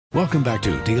Welcome back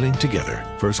to Dealing Together.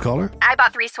 First caller? I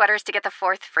bought 3 sweaters to get the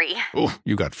 4th free. Oh,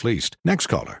 you got fleeced. Next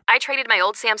caller? I traded my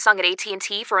old Samsung at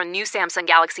AT&T for a new Samsung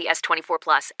Galaxy S24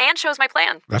 Plus and chose my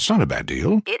plan. That's not a bad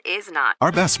deal. It is not.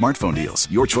 Our best smartphone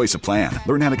deals. Your choice of plan.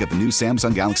 Learn how to get the new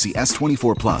Samsung Galaxy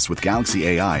S24 Plus with Galaxy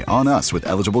AI on us with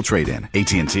eligible trade-in.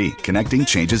 AT&T. Connecting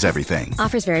changes everything.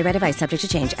 Offers vary by device. Subject to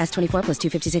change. S24 plus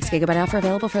 256 gigabyte offer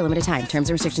available for a limited time. Terms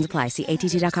and restrictions apply. See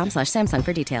att.com/Samsung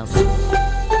for details.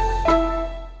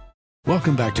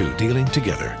 Welcome back to Dealing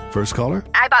Together. First caller?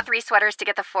 I bought 3 sweaters to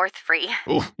get the 4th free.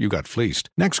 Oh, you got fleeced.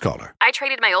 Next caller? I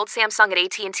traded my old Samsung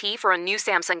at AT&T for a new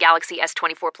Samsung Galaxy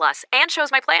S24 Plus and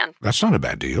chose my plan. That's not a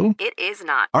bad deal. It is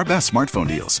not. Our best smartphone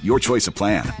deals. Your choice of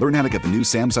plan. Learn how to get the new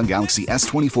Samsung Galaxy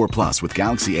S24 Plus with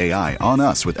Galaxy AI on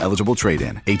us with eligible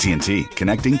trade-in. AT&T.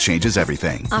 Connecting changes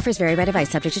everything. Offers vary by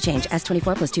device. Subject to change.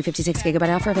 S24 plus 256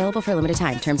 gigabyte offer available for a limited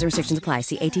time. Terms and restrictions apply.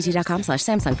 See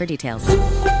att.com/Samsung for details.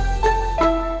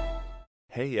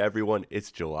 Hey everyone, it's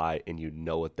July and you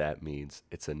know what that means.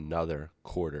 It's another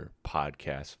quarter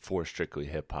podcast for Strictly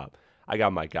Hip Hop. I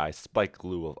got my guy Spike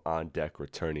Lou of On Deck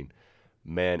returning.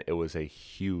 Man, it was a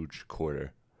huge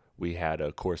quarter. We had,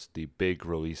 of course, the big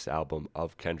release album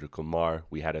of Kendrick Lamar.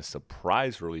 We had a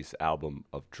surprise release album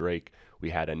of Drake.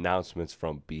 We had announcements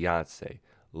from Beyonce,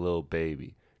 Lil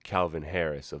Baby, Calvin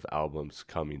Harris of albums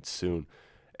coming soon.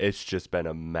 It's just been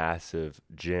a massive,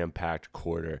 jam-packed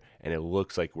quarter, and it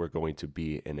looks like we're going to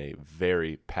be in a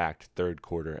very packed third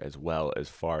quarter as well as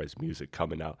far as music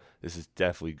coming out. This is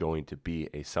definitely going to be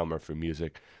a summer for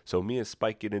music. So me and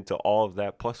Spike get into all of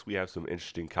that, plus we have some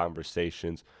interesting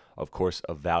conversations, of course,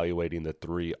 evaluating the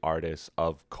 3 artists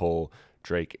of Cole,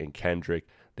 Drake, and Kendrick.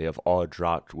 They have all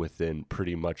dropped within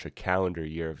pretty much a calendar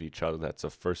year of each other. That's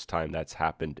the first time that's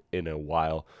happened in a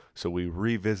while. So we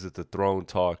revisit the Throne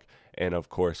talk. And, of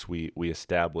course, we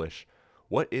establish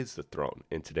what is the throne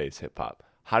in today's hip-hop?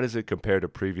 How does it compare to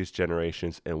previous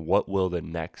generations? And what will the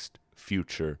next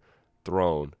future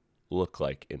throne look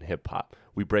like in hip-hop?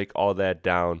 We break all that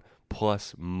down,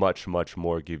 plus much, much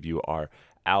more, give you our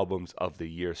albums of the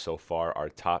year so far, our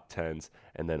top 10s,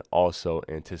 and then also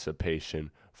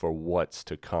anticipation for what's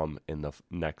to come in the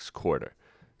next quarter.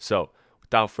 So,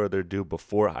 without further ado,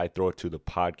 before I throw it to the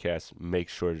podcast, make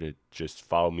sure to just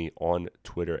follow me on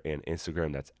Twitter and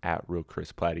Instagram. That's at Real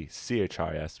Chris Platty,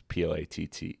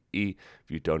 ChrisPlatte.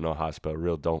 If you don't know how to spell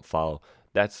real, don't follow.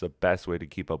 That's the best way to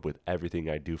keep up with everything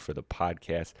I do for the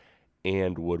podcast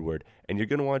and Woodward. And you're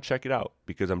going to want to check it out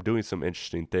because I'm doing some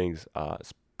interesting things,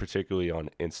 particularly on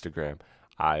Instagram.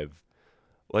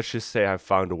 Let's just say I've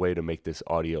found a way to make this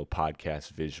audio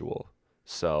podcast visual.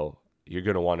 So you're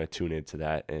going to want to tune into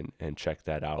that and check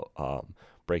that out,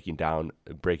 breaking down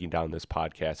this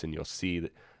podcast, and you'll see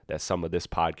that some of this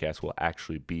podcast will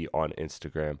actually be on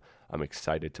Instagram. I'm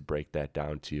excited to break that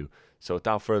down to you. So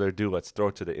without further ado, let's throw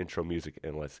it to the intro music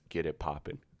and let's get it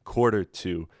popping. Quarter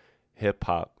 2,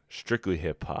 hip-hop, strictly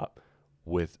hip-hop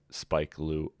with Spike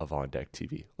Lou of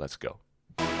OndeckTV. Let's go.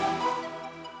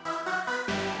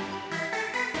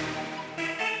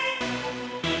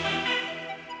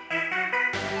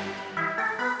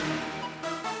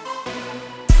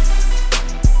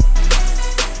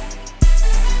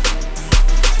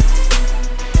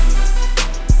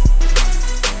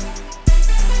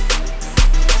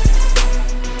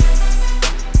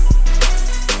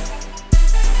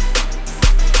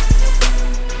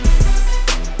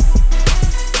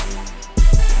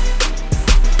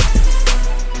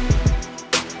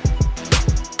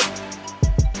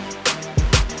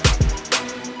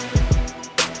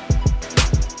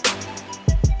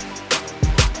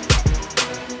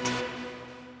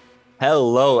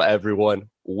 Hello, everyone.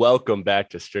 Welcome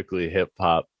back to Strictly Hip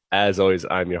Hop. As always,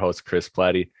 I'm your host, Chris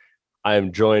Platty. I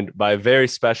am joined by a very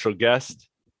special guest.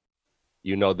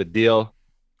 You know the deal.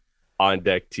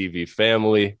 OndeckTV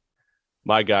family.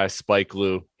 My guy, Spike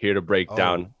Lou, here to break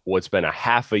down what's been a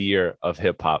half a year of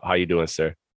hip hop. How you doing,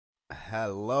 sir?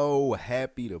 Hello,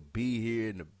 happy to be here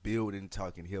in the building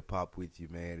talking hip hop with you,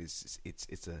 man. It's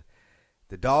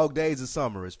the dog days of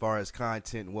summer as far as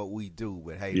content and what we do.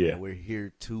 But hey, man, we're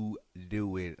here to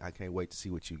do it. I can't wait to see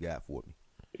what you got for me.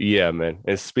 Yeah, man.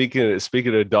 And speaking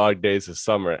of dog days of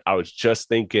summer, I was just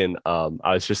thinking as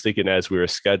we were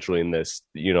scheduling this,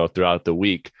 throughout the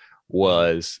week,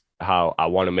 was how I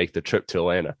want to make the trip to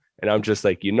Atlanta. And I'm just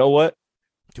like, you know what?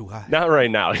 Too hot. Not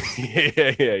right now. yeah.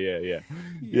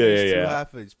 It's too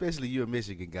hot especially you're a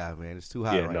Michigan guy, man. It's too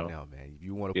hot now, man. If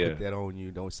you want to put that on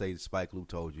you, don't say Spike Lou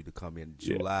told you to come in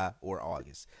July or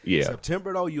August. Yeah.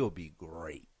 September, though, you'll be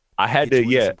great. I had Get to,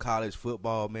 you some college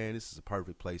football, man. This is a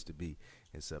perfect place to be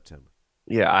in September.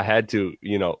 Yeah, I had to,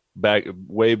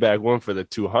 way back when for the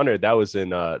 200. That was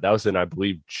in I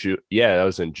believe June. Yeah, that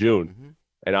was in June,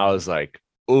 and I was like,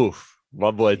 "Oof,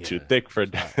 my blood too Yeah, thick for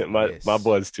my yes,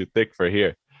 blood's too thick for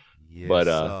here." yes, But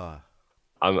sir.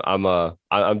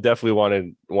 I'm definitely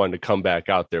wanting to come back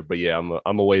out there. But yeah, I'm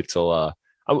gonna wait till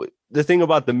the thing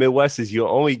about the Midwest is you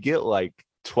only get like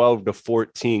 12 to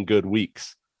 14 good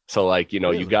weeks. So like, you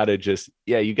Really? gotta just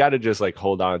like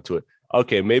hold on to it.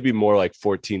 Okay, maybe more like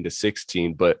 14 to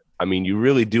 16, but I mean, you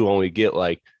really do only get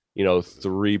like,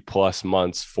 3+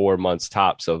 months, 4 months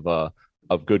tops of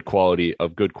good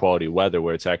quality weather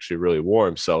where it's actually really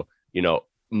warm. So,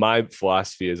 my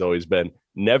philosophy has always been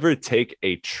never take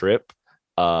a trip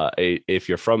if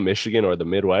you're from Michigan or the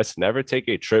Midwest, never take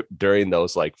a trip during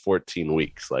those like 14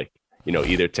 weeks. Like,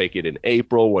 either take it in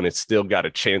April when it's still got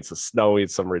a chance of snowing,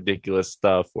 some ridiculous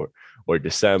stuff, or That's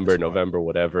December, smart. November,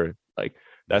 whatever. Like,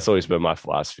 Yeah, that's always been my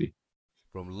philosophy.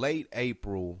 from late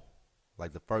April,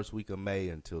 like the first week of May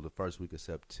until the first week of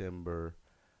September,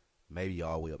 maybe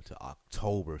all the way up to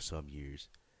October. Some years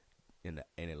in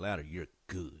Atlanta, you're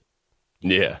good.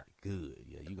 You Yeah. are good.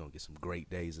 Yeah, you're gonna get some great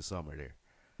days of summer there.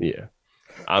 Yeah.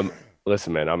 I'm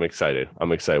Listen, man, I'm excited.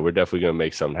 I'm excited. We're definitely gonna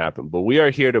make something happen. But we are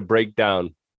here to break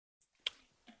down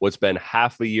what's been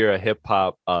half a year of hip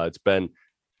hop.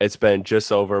 It's been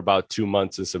just over about 2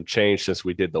 months and some change since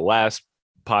we did the last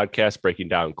podcast breaking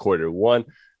down quarter one.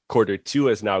 Quarter two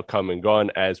has now come and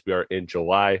gone as we are in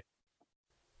July.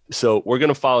 So we're going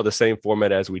to follow the same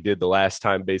format as we did the last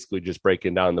time, basically just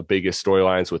breaking down the biggest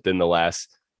storylines within the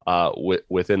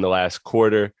last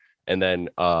quarter, and then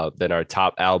our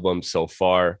top albums so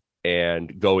far,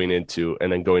 and going into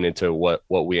what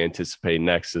we anticipate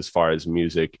next as far as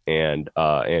music and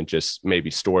just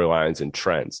maybe storylines and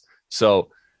trends.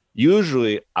 So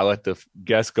usually I let the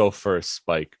guest go first,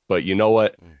 Spike, but you know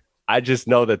what? I just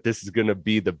know that this is going to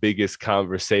be the biggest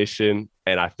conversation,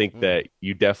 and I think that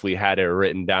you definitely had it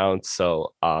written down.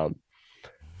 So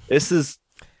this is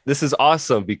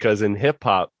awesome because in hip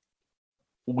hop,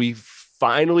 we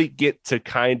finally get to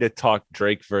kind of talk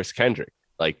Drake versus Kendrick.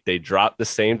 Like they dropped the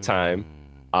same time,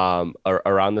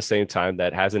 around the same time.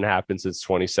 That hasn't happened since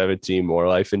 2017. More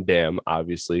Life and Damn,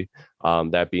 obviously.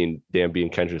 That being Damn being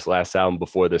Kendrick's last album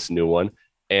before this new one.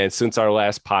 And since our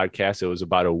last podcast, it was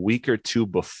about a week or two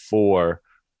before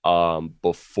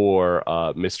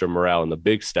Mr. Morale and the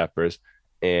Big Steppers.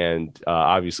 And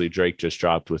obviously Drake just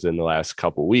dropped within the last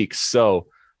couple weeks. So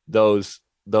those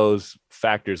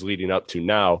factors leading up to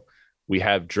now, we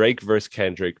have Drake versus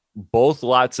Kendrick, both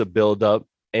lots of buildup.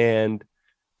 And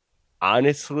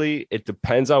honestly, it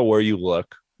depends on where you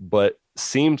look, but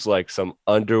seems like some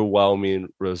underwhelming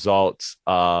results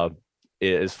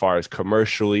as far as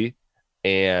commercially.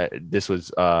 And this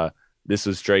was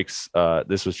Drake's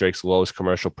lowest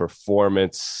commercial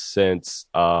performance since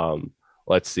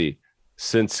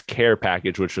since Care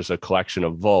Package, which was a collection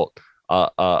of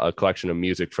a collection of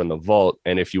music from the Vault.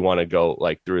 And if you want to go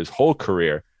like through his whole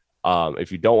career,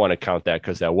 if you don't want to count that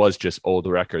because that was just old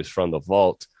records from the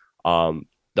Vault,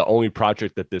 the only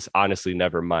project that this honestly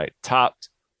never might topped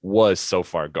was So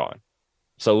Far Gone.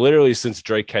 So literally since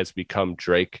Drake has become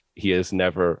Drake, he has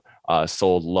never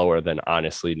sold lower than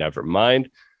Honestly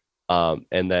Nevermind.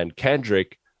 And then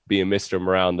Kendrick, being Mr.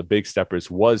 Morale and the Big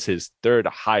Steppers, was his third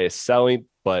highest selling.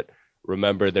 But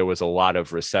remember, there was a lot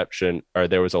of reception, or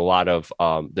there was a lot of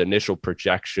the initial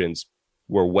projections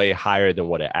were way higher than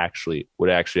what it actually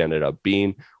ended up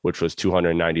being, which was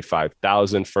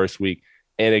 295,000 first week.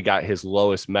 And it got his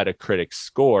lowest Metacritic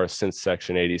score since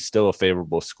Section 80, still a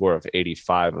favorable score of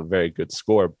 85, a very good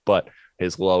score, but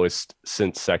his lowest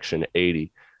since Section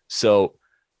 80. So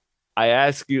I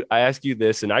ask you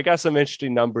this, and I got some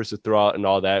interesting numbers to throw out and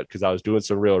all that because I was doing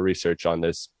some real research on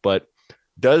this. But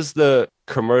does the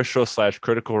commercial /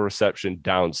 critical reception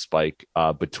down spike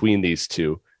between these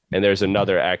two? And there's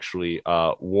another actually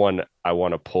one I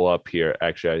want to pull up here.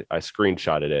 Actually, I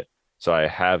screenshotted it, so I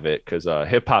have it because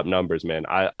Hip Hop Numbers, man.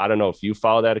 I don't know if you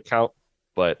follow that account,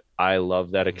 but I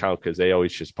love that account because they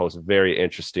always just post very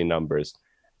interesting numbers.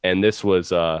 And this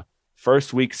was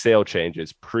first week sale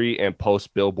changes, pre and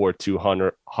post Billboard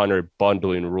 200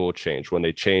 bundling rule change, when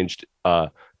they changed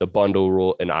the bundle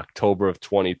rule in October of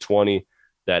 2020,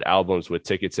 that albums with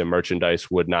tickets and merchandise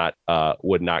would not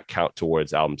count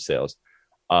towards album sales.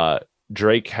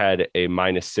 Drake had a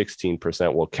minus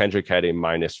 16%, while Kendrick had a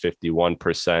minus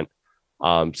 51%.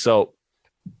 So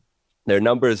their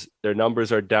numbers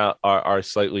are down, are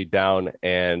slightly down,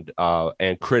 and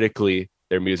critically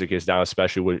their music is down,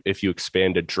 especially if you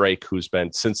expand to Drake, who's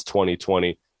been since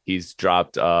 2020. He's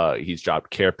dropped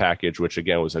Care Package, which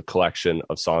again was a collection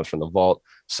of songs from the Vault.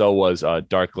 So was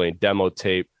Dark Lane demo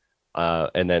tape.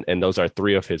 and those are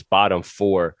 3 of his bottom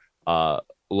 4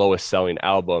 lowest selling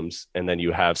albums. And then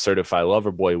you have Certified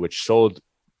Lover Boy, which sold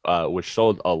a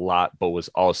lot, but was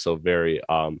also very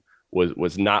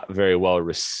was not very well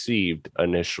received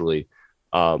initially.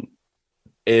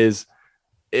 Is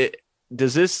it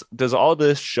does all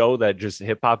this show that just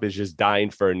hip hop is just dying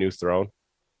for a new throne?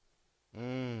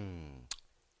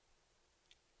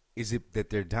 Is it that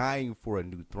they're dying for a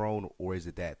new throne, or is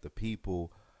it that the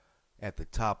people at the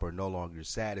top are no longer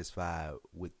satisfied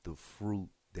with the fruit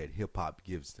that hip hop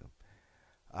gives them?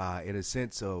 In a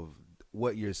sense of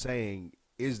what you're saying,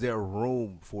 is there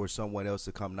room for someone else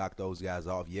to come knock those guys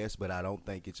off? Yes, but I don't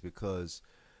think it's because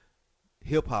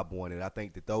hip hop won it. I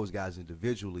think that those guys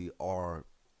individually are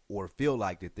or feel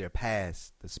like that they're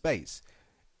past the space.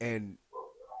 And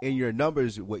in your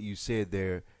numbers, what you said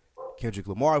there, Kendrick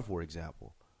Lamar, for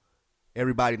example,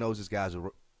 everybody knows this guy's a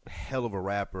hell of a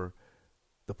rapper.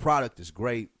 The product is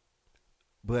great,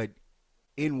 but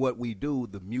in what we do,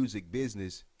 the music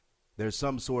business, there's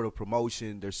some sort of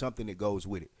promotion. There's something that goes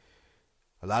with it.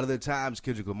 A lot of the times,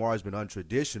 Kendrick Lamar has been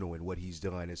untraditional in what he's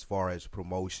done as far as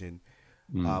promotion,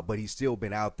 but he's still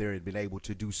been out there and been able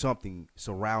to do something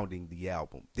surrounding the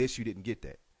album. This, you didn't get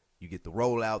that. You get the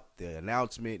rollout, the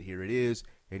announcement, here it is,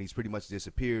 and he's pretty much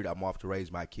disappeared. I'm off to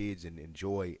raise my kids and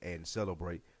enjoy and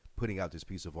celebrate putting out this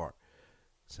piece of art.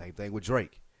 Same thing with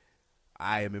Drake.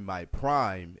 I am in my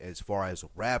prime as far as a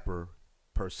rapper,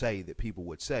 per se, that people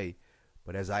would say,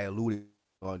 but as I alluded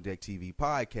on OndeckTV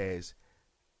podcast,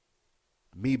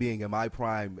 me being in my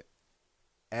prime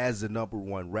as the number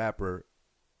 1 rapper,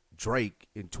 Drake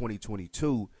in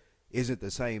 2022 isn't the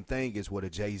same thing as what a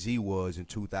Jay-Z was in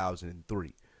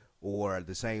 2003 or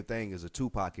the same thing as a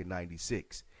Tupac in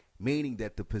 96, meaning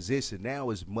that the position now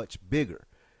is much bigger.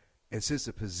 And since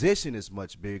the position is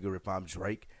much bigger, if I'm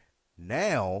Drake,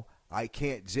 now I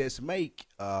can't just make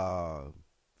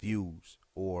views,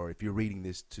 or if you're reading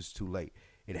this just too late,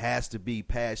 it has to be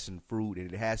passion fruit,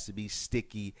 and it has to be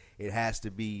sticky. It has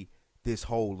to be this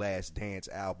whole Last Dance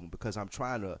album, because I'm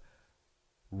trying to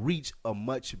reach a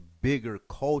much bigger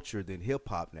culture than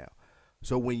hip-hop now.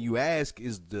 So when you ask,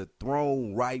 is the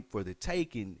throne ripe for the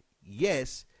taking?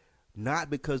 Yes, not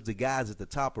because the guys at the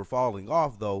top are falling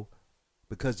off, though,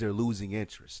 because they're losing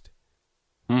interest.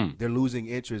 They're losing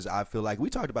interest. I feel like we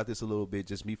talked about this a little bit,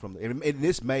 just me from, and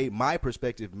this my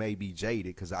perspective may be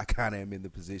jaded because I kind of am in the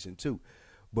position too.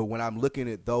 But when I'm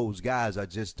looking at those guys, I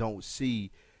just don't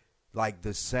see like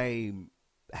the same.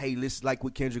 Hey, listen, like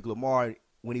with Kendrick Lamar,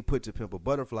 when he put To Pimp a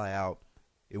Butterfly out,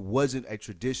 it wasn't a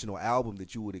traditional album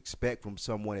that you would expect from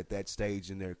someone at that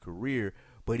stage in their career,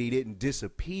 but he didn't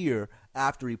disappear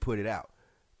after he put it out.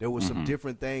 There was some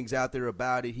different things out there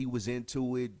about it. He was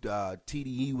into it.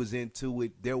 TDE was into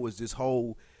it. There was this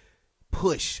whole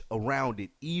push around it,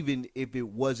 even if it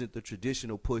wasn't the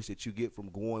traditional push that you get from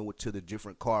going to the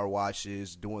different car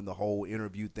washes, doing the whole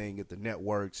interview thing at the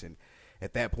networks. And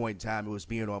at that point in time, it was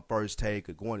being on First Take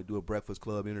or going to do a Breakfast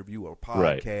Club interview or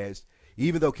podcast. Right.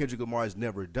 Even though Kendrick Lamar has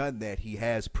never done that, he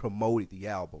has promoted the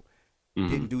album.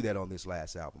 Didn't do that on this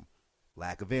last album.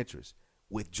 Lack of interest.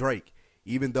 With Drake,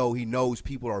 even though he knows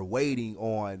people are waiting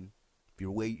on, if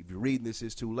you're reading this,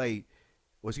 it's too late.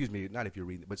 Well, excuse me, not if you're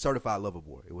reading it, but Certified Lover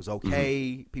Boy. It was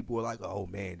okay. People were like, oh,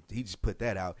 man, he just put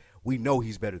that out. We know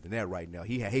he's better than that right now.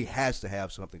 He has to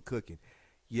have something cooking.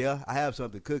 Yeah, I have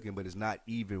something cooking, but it's not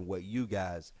even what you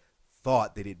guys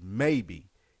thought that it may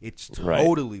be. It's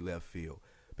totally left field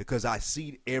because I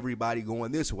see everybody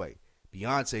going this way.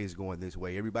 Beyonce is going this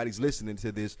way. Everybody's listening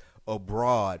to this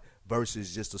abroad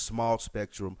versus just a small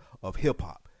spectrum of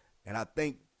hip-hop. And I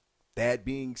think that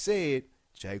being said,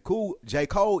 J.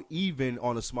 Cole, even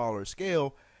on a smaller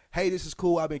scale, hey, this is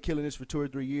cool. I've been killing this for 2 or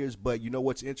 3 years, but you know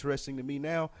what's interesting to me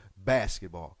now?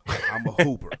 Basketball. I'm a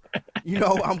hooper.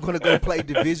 I'm going to go play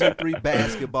Division III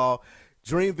basketball.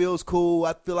 Dreamville's cool.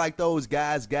 I feel like those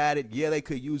guys got it. Yeah, they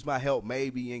could use my help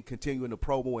maybe in continuing to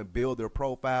promo and build their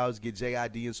profiles, get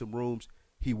JID in some rooms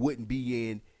he wouldn't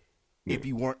be in if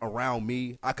he weren't around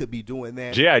me. I could be doing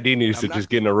that. JID needs to just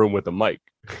get in a room with a mic.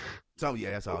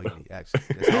 Yeah, that's all he needs, actually.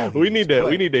 That's all we need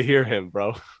to hear him,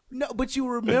 bro. No, but you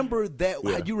remember that.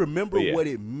 Yeah. You remember what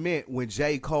it meant when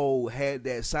J. Cole had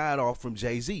that sign-off from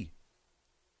Jay-Z,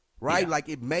 right? Yeah. Like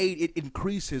it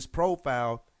increased his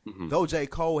profile. Though J.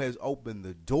 Cole has opened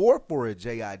the door for a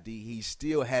JID, he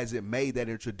still hasn't made that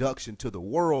introduction to the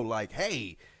world like,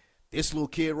 hey, this little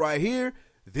kid right here,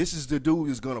 this is the dude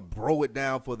who's going to bro it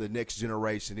down for the next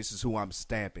generation. This is who I'm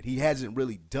stamping. He hasn't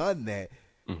really done that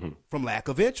from lack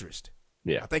of interest.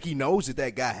 Yeah, I think he knows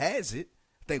that guy has it.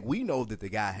 I think we know that the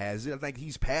guy has it. I think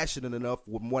he's passionate enough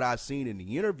from what I've seen in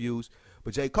the interviews.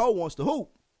 But J. Cole wants to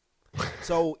hoop.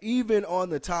 So even on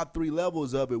the top 3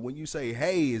 levels of it, when you say,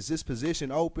 hey, is this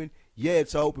position open? Yeah,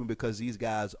 it's open because these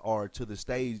guys are to the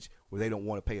stage where they don't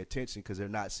want to pay attention because they're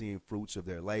not seeing fruits of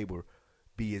their labor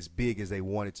be as big as they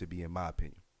want it to be, in my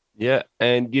opinion. Yeah,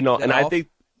 and and I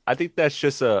think that's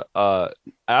just I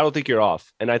don't think you're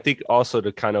off. And I think also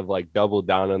to kind of like double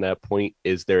down on that point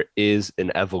is there is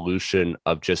an evolution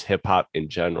of just hip hop in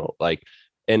general. Like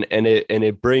and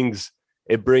it brings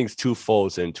two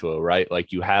folds into it, right?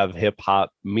 Like you have hip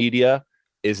hop media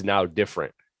is now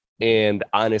different. And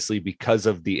honestly, because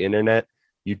of the internet,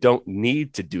 you don't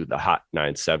need to do the Hot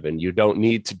 97. You don't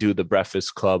need to do the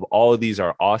Breakfast Club. All of these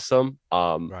are awesome.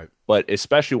 Right. But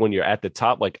especially when you're at the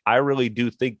top, like I really do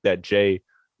think that Jay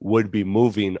would be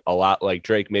moving a lot like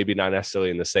Drake, maybe not necessarily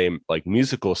in the same like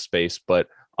musical space, but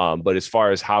as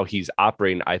far as how he's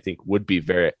operating, I think would be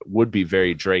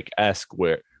very Drake-esque,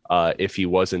 where if he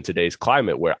was in today's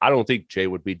climate, where I don't think Jay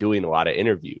would be doing a lot of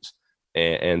interviews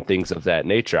and things of that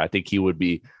nature. I think he would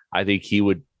be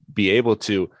able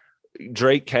to.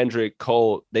 Drake, Kendrick,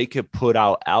 Cole, they could put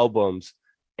out albums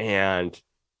and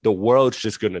the world's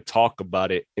just going to talk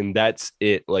about it, and that's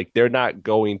it. Like they're not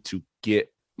going to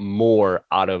get more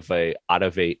out of a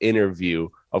interview.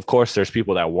 Of course, there's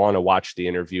people that want to watch the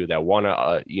interview, that want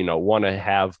to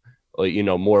have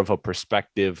more of a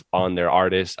perspective on their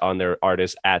artist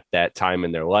at that time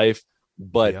in their life,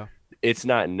 but it's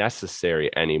not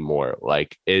necessary anymore.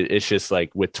 Like it's just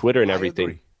like with Twitter and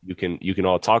everything, you can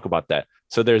all talk about that.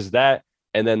 So there's that.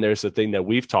 And then there's the thing that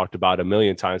we've talked about a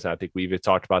million times. And I think we even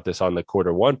talked about this on the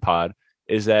quarter 1 pod,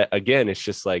 is that, again, it's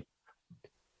just like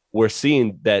we're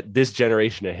seeing that this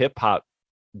generation of hip hop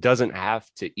doesn't have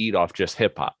to eat off just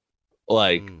hip hop.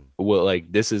 Like,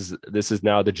 this is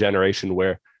now the generation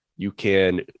where you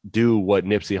can do what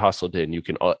Nipsey Hussle did. And you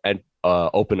can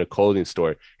open a clothing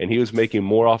store. And he was making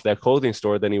more off that clothing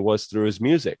store than he was through his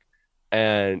music.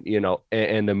 And,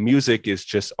 and the music is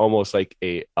just almost like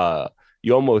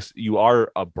you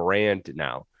are a brand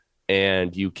now,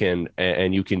 and you can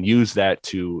use that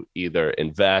to either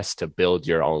invest, to build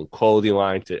your own clothing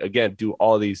line, to again do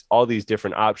all these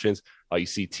different options. You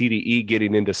see TDE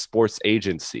getting into sports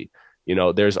agency.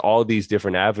 There's all these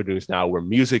different avenues now where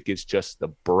music is just the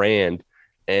brand,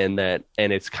 and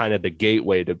it's kind of the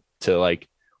gateway to like,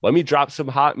 let me drop some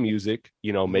hot music,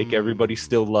 make everybody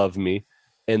still love me.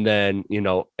 And then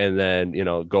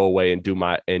go away and do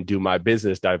my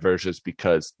business diversions,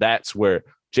 because that's where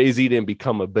Jay-Z didn't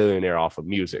become a billionaire off of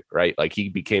music, right? Like he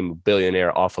became a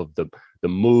billionaire off of the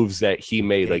moves that he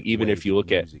made. Like even if you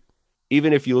look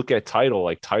at Tidal,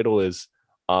 like Tidal is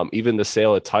even the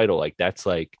sale of Tidal, like that's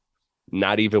like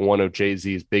not even one of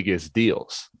Jay-Z's biggest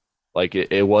deals. Like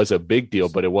it was a big deal,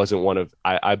 but it wasn't one of,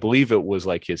 I believe it was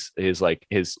like his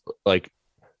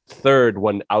third.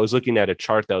 When I was looking at a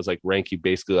chart that was like ranking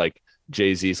basically like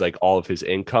Jay-Z's like all of his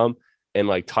income, and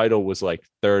like Tidal was like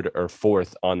 3rd or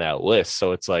 4th on that list.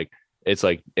 So it's like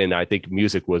and I think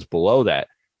music was below that.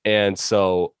 And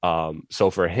so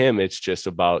for him, it's just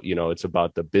about, it's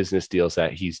about the business deals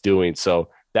that he's doing. So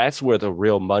that's where the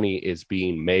real money is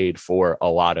being made for a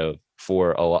lot of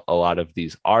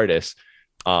these artists.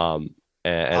 And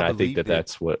I think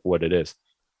that's what it is.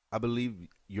 I believe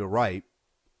you're right.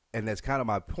 And that's kind of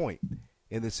my point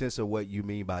in the sense of what you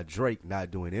mean by Drake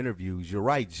not doing interviews. You're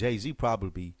right. Jay-Z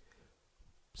probably,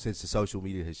 since the social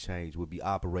media has changed, would be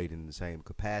operating in the same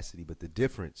capacity. But the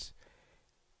difference,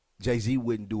 Jay-Z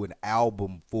wouldn't do an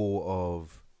album full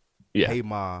of Hey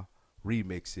Ma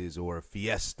remixes or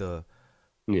Fiesta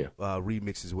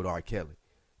remixes with R. Kelly.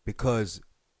 Because,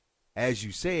 as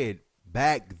you said,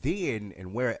 back then,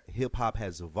 and where hip-hop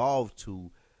has evolved to,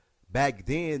 back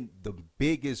then, the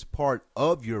biggest part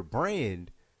of your brand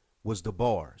was the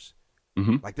bars.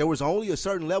 Mm-hmm. Like there was only a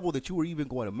certain level that you were even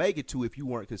going to make it to if you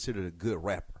weren't considered a good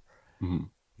rapper. Mm-hmm.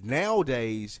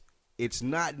 Nowadays, it's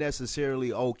not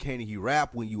necessarily, can he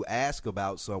rap when you ask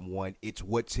about someone. It's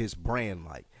what's his brand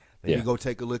like. Then you go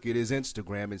take a look at his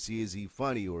Instagram and see, is he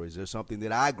funny, or is there something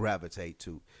that I gravitate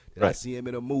to? Did I see him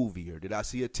in a movie, or did I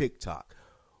see a TikTok?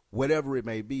 Whatever it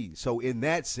may be. So in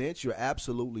that sense, you're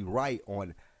absolutely right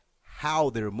on how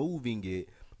they're moving it,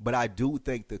 but I do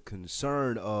think the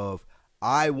concern of,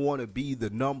 I want to be the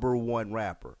number one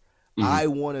rapper, I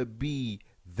want to be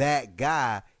that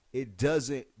guy, it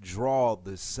doesn't draw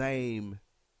the same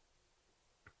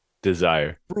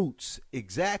desire fruits.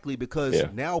 Exactly, because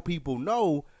now people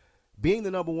know being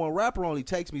the number one rapper only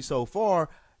takes me so far.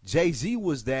 Jay-Z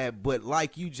was that, but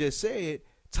like you just said,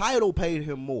 Tidal paid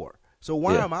him more. So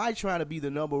why am I trying to be the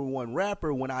number one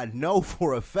rapper when I know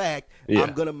for a fact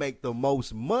I'm going to make the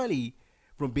most money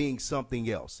from being something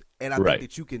else? And I think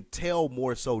that you can tell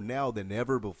more so now than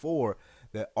ever before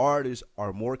that artists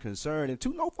are more concerned, and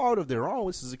to no fault of their own,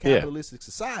 this is a capitalistic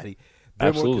society,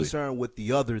 they're more concerned with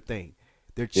the other thing.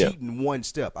 They're cheating one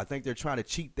step. I think they're trying to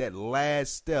cheat that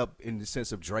last step in the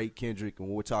sense of Drake, Kendrick, and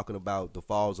when we're talking about the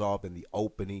falls off and the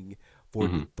opening for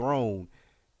the throne,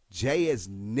 Jay has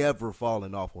never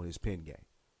fallen off on his pen game.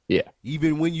 Yeah.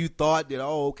 Even when you thought that,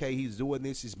 okay, he's doing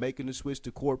this, he's making the switch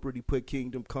to corporate, he put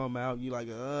Kingdom Come out, and you're like,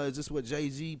 is this what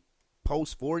Jay-Z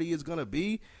post 40 is going to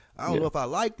be? I don't know if I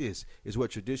like this, is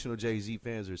what traditional Jay-Z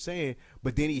fans are saying.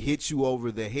 But then he hits you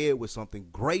over the head with something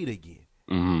great again.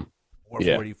 Or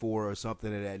 44 or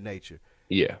something of that nature.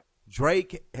 Yeah.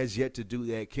 Drake has yet to do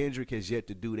that. Kendrick has yet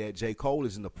to do that. J. Cole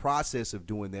is in the process of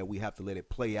doing that. We have to let it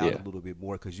play out a little bit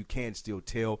more because you can still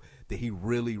tell that he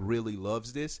really, really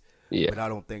loves this. Yeah. But I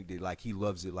don't think that he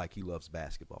loves it like he loves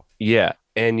basketball. Yeah.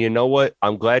 And you know what?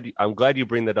 I'm glad you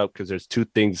bring that up because there's two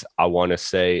things I want to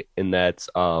say, and that's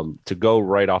to go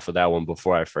right off of that one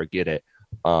before I forget it,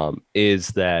 is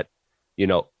that,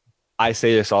 I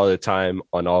say this all the time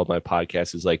on all of my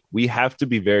podcasts, is like, we have to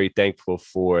be very thankful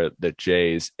for the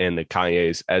Jays and the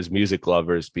Kanyes as music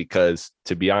lovers, because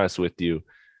to be honest with you,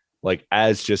 like,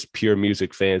 as just pure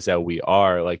music fans that we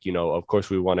are, like, of course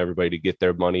we want everybody to get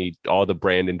their money. All the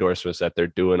brand endorsements that they're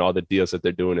doing, all the deals that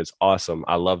they're doing is awesome.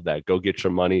 I love that. Go get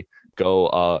your money.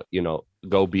 Go,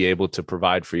 go be able to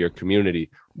provide for your community.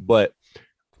 But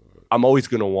I'm always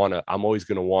going to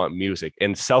want music.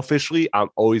 And selfishly, I'm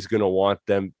always going to want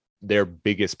their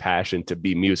biggest passion to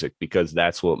be music, because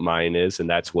that's what mine is. And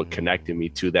that's what connected me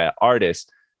to that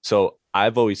artist. So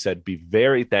I've always said, be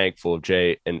very thankful of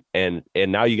Jay. And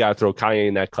now you got to throw Kanye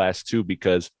in that class too,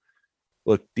 because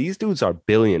look, these dudes are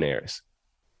billionaires.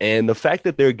 And the fact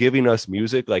that they're giving us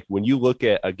music, like when you look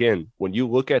at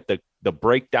the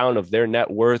breakdown of their net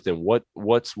worth and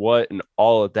what's what and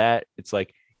all of that, it's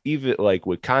like, even like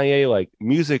with Kanye, like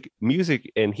music,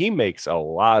 and he makes a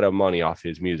lot of money off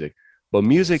his music, but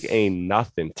music ain't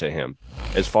nothing to him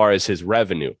as far as his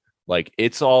revenue. Like,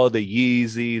 it's all the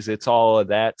Yeezys, it's all of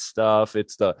that stuff.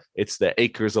 It's the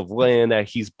acres of land that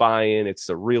he's buying. It's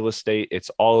the real estate. It's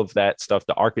all of that stuff.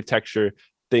 The architecture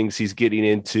things he's getting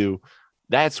into.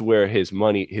 That's where his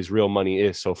real money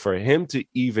is. So for him to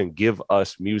even give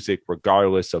us music,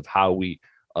 regardless of how we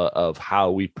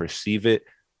perceive it,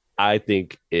 I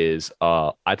think is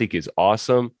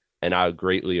awesome. And I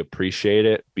greatly appreciate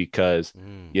it, because,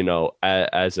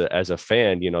 as a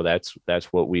fan,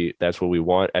 that's what we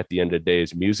want at the end of the day,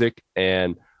 is music.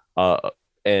 And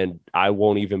I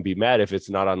won't even be mad if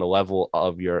it's not on the level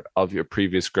of your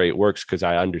previous great works, because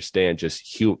I understand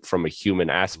just from a human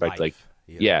aspect, life.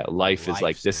 Life is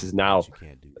like, this is now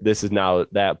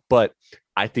that. But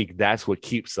I think that's what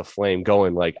keeps the flame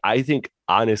going. Like, I think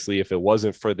honestly, if it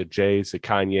wasn't for the Jays, the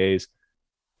Kanyes,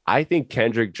 I think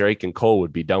Kendrick, Drake, and Cole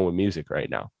would be done with music right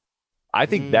now. I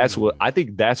think that's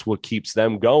what keeps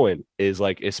them going, is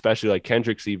like, especially like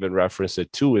Kendrick's even referenced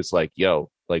it too. It's like, yo,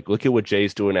 like, look at what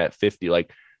Jay's doing at 50.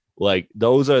 Like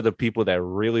those are the people that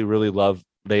really, really love.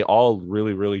 They all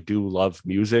really, really do love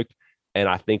music. And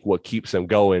I think what keeps them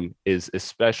going is,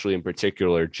 especially in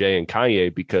particular, Jay and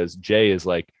Kanye, because Jay is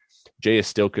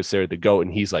still considered the GOAT,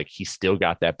 and he's still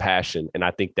got that passion. And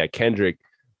I think that Kendrick's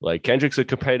a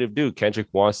competitive dude. Kendrick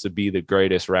wants to be the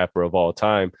greatest rapper of all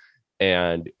time.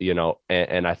 And,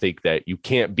 and I think that you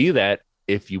can't be that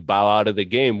if you bow out of the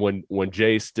game when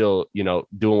Jay's still,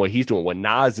 doing what he's doing, when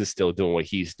Nas is still doing what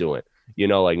he's doing.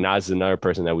 Like, Nas is another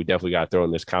person that we definitely got to throw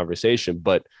in this conversation.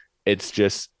 But it's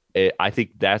just, I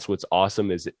think that's what's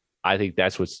awesome, is I think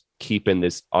that's what's keeping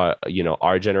this,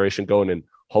 our generation going. And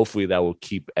hopefully that will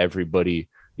keep everybody,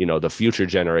 the future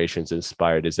generations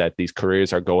inspired, is that these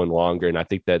careers are going longer. And I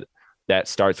think that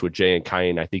starts with Jay and Kanye.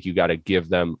 And I think you got to give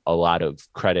them a lot of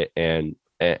credit and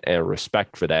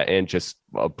respect for that, and just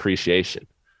appreciation.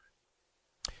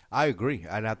 I agree.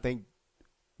 And I think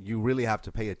you really have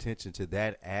to pay attention to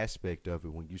that aspect of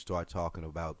it when you start talking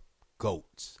about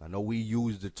GOATs. I know we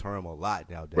use the term a lot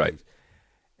nowadays. Right.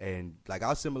 And like, I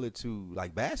was similar to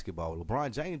like basketball.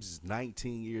 LeBron James is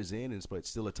 19 years in and but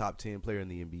still a top 10 player in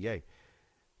the NBA.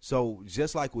 So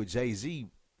just like with Jay-Z,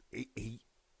 he's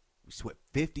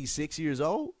 56 years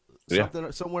old,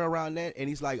 somewhere around that, and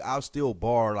he's like, I'll still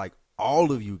bar like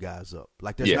all of you guys up.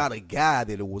 Like, there's not a guy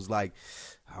that it was like,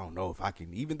 I don't know if I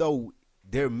can, even though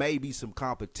there may be some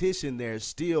competition there,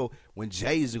 still when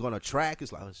Jay's going to track,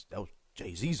 it's like, that was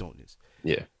Jay-Z's on this.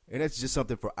 Yeah. And that's just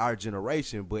something for our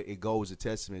generation, but it goes a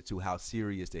testament to how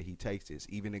serious that he takes this.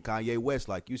 Even in Kanye West,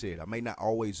 like you said, I may not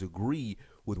always agree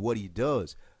with what he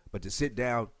does, but to sit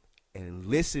down and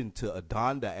listen to a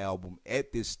Donda album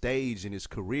at this stage in his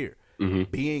career,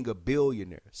 being a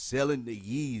billionaire, selling the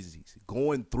Yeezys,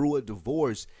 going through a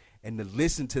divorce, and to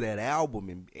listen to that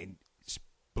album and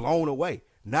blown away,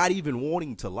 not even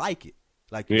wanting to like it,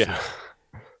 like you said.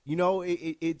 You know,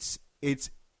 it's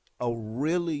a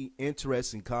really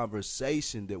interesting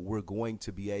conversation that we're going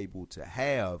to be able to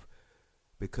have,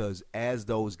 because as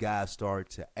those guys start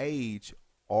to age,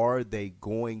 are they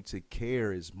going to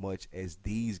care as much as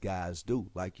these guys do?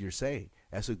 Like you're saying,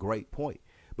 that's a great point,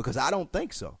 because I don't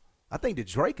think so. I think that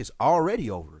Drake is already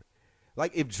over it.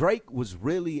 Like, if Drake was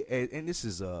really, and this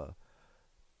is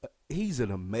he's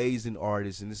an amazing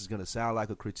artist, and this is going to sound like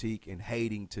a critique and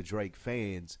hating to Drake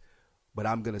fans, but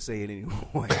I'm going to say it anyway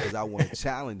because I want to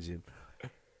challenge him.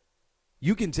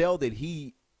 You can tell that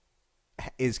he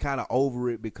is kind of over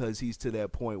it, because he's to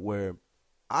that point where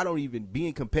I don't even,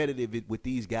 being competitive with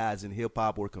these guys in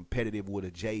hip-hop or competitive with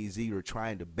a Jay-Z or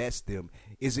trying to best them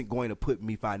isn't going to put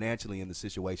me financially in the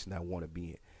situation I want to be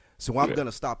in. So I'm going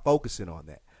to stop focusing on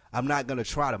that. I'm not going to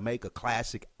try to make a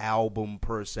classic album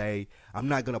per se. I'm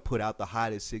not going to put out the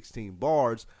hottest 16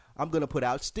 bars. I'm going to put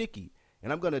out Sticky.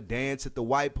 And I'm going to dance at the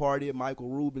white party at Michael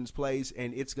Rubin's place,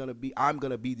 and I'm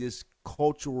going to be this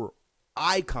cultural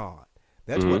icon.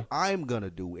 That's what I'm going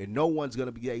to do, and no one's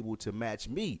going to be able to match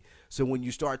me. So when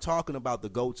you start talking about the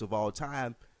GOATs of all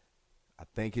time, I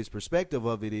think his perspective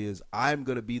of it is, I'm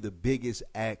going to be the biggest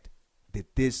act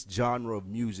that this genre of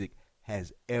music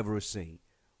has ever seen.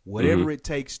 Whatever it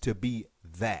takes to be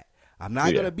that. I'm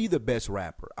not going to be the best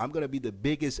rapper. I'm going to be the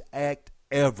biggest act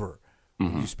ever.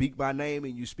 When you speak my name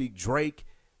and you speak Drake,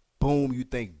 boom, you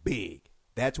think big.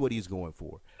 That's what he's going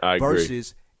for. I agree.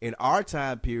 Versus in our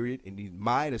time period, and in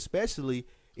mine especially,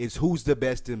 is who's the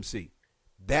best MC.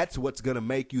 That's what's going to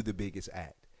make you the biggest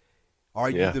act. Are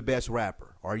you the best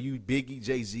rapper? Are you Biggie,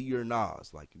 Jay-Z, or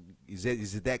Nas? Like, is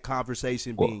it that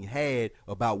conversation being had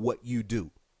about what you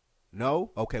do? No?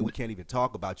 Okay, we can't even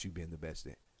talk about you being the best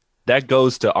then. That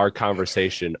goes to our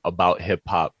conversation about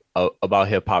hip-hop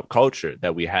culture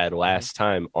that we had last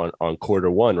time on quarter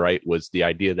one, right? Was the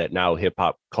idea that now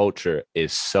hip-hop culture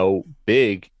is so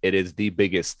big, it is the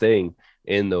biggest thing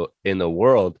in the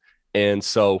world. And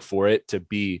so for it to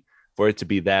be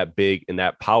that big and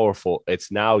that powerful,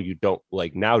 it's now, you don't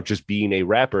like, now just being a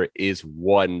rapper is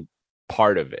one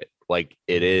part of it. Like,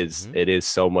 it is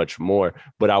so much more.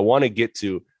 But I want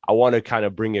to kind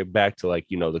of bring it back to, like,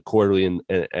 you know, the quarterly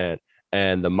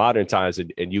and the modern times,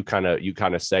 and you kind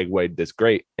of segued this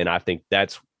great. And I think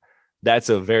that's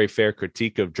a very fair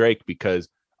critique of Drake, because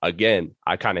again,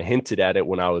 I kind of hinted at it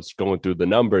when I was going through the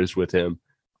numbers with him.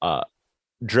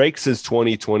 Drake since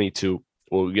 2022,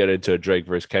 we'll get into a Drake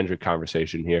versus Kendrick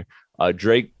conversation here.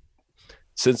 Drake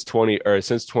since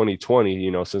 2020,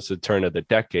 you know, since the turn of the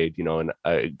decade, you know,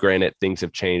 and granted, things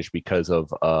have changed because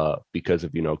of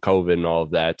you know, COVID and all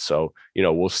of that. So, you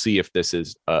know, we'll see if this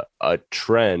is a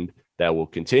trend that will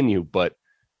continue. But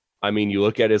I mean, you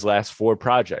look at his last 4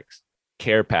 projects: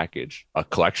 Care Package, a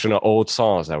collection of old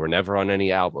songs that were never on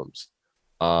any albums.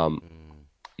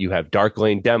 You have Dark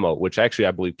Lane Demo, which actually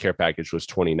I believe Care Package was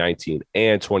 2019,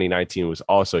 and 2019 was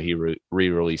also he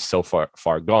re-released So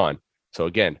Far Gone. So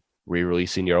again,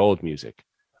 re-releasing your old music,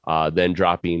 then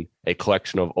dropping a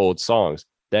collection of old songs,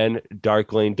 then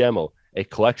Dark Lane Demo, a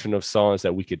collection of songs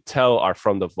that we could tell are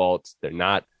from the vaults. They're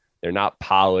not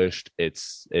polished.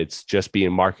 It's just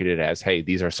being marketed as, hey,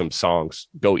 these are some songs,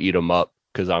 go eat them up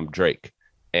because I'm Drake.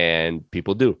 And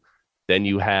people do. Then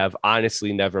you have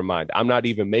Honestly Nevermind. I'm not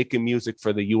even making music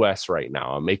for the US right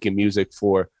now. I'm making music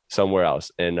for somewhere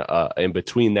else. And in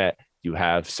between that, you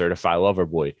have Certified Lover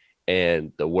Boy.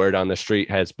 And the word on the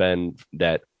street has been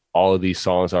that all of these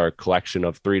songs are a collection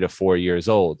of 3 to 4 years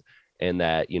old. And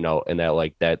that, you know, and that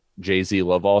like that Jay-Z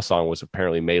Love All song was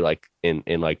apparently made like in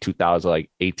like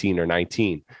 2018 or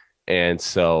 19. And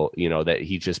so, you know, that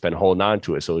he's just been holding on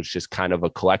to it. So it's just kind of a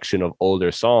collection of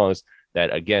older songs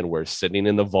that, again, were sitting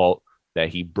in the vault, that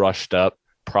he brushed up,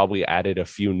 probably added a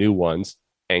few new ones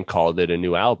and called it a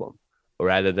new album,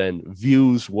 rather than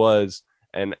Views was.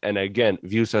 And again,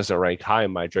 Views doesn't rank high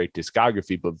in my Drake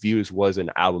discography, but Views was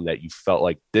an album that you felt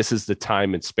like this is the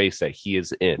time and space that he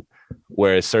is in.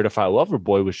 Whereas Certified Lover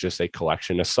Boy was just a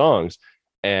collection of songs.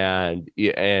 And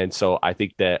so I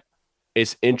think that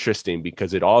it's interesting,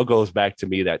 because it all goes back to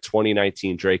me that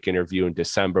 2019 Drake interview in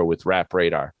December with Rap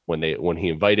Radar, when he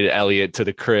invited Elliot to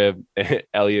the crib,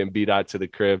 Elliot and B-Dot to the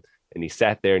crib, and he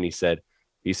sat there and he said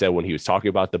when he was talking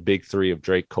about the big 3 of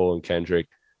Drake, Cole, and Kendrick,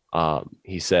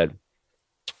 he said,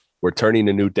 we're turning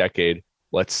a new decade.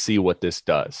 Let's see what this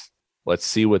does. Let's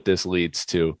see what this leads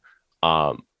to.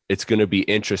 It's going to be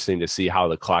interesting to see how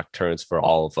the clock turns for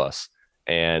all of us.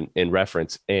 And in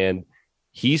reference, and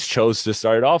he's chose to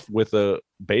start off with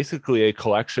basically a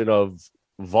collection of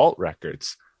vault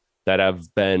records. that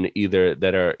have been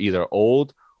either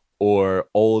old or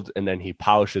old, and then he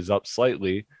polishes up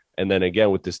slightly, and then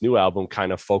again with this new album,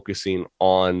 kind of focusing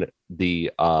on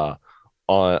the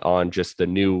on just the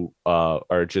new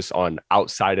or just on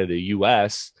outside of the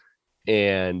U.S.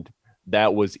 And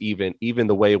that was even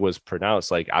the way it was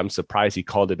pronounced. Like, I'm surprised he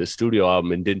called it a studio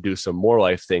album and didn't do some More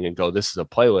Life thing and go, this is a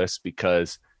playlist,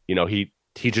 because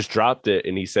he just dropped it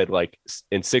and he said, like,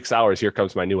 in 6 hours, here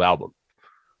comes my new album,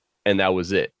 and that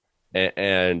was it.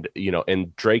 And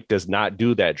Drake does not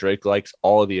do that. Drake likes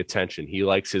all the attention. He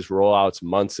likes his rollouts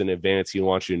months in advance. He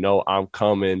wants you to know I'm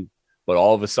coming, but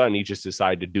all of a sudden he just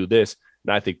decided to do this.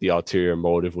 And I think the ulterior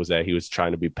motive was that he was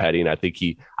trying to be petty. And I think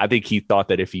he thought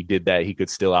that if he did that, he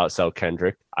could still outsell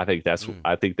Kendrick. I think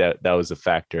that was a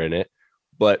factor in it.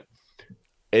 But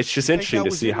it's just interesting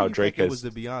to see how Drake has. It was the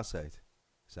Beyonce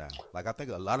sound. Like, I think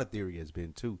a lot of theory has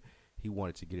been too. He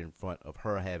wanted to get in front of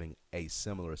her having a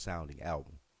similar sounding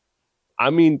album. I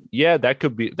mean, yeah, that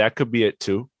could be it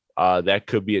too. That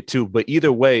could be it too. But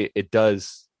either way, it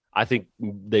does. I think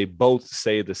they both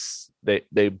say this.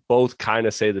 They both kind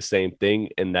of say the same thing,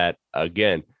 in that,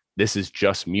 again, this is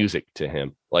just music to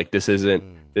him. Like, this isn't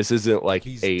like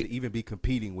he's to even be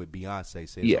competing with Beyonce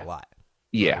says a lot.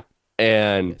 Yeah,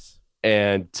 right?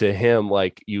 And to him,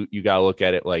 like, you gotta look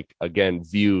at it like, again,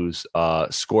 Views,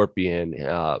 Scorpion,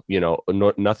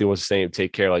 Nothing Was the Same,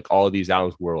 Take Care. Like, all of these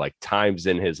albums were like times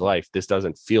in his life. This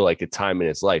doesn't feel like a time in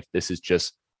his life. This is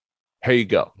just, here you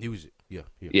go. Music.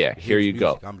 Yeah, here you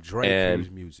go. I'm Drake.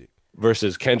 Here's music.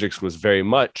 Versus Kendrick's was very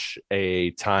much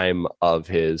a time of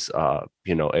his, a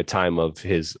time of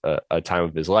his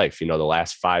life. The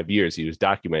last 5 years he was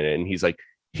documented, and he's like,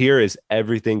 here is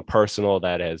everything personal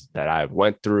that I've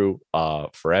went through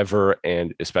forever,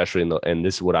 and especially and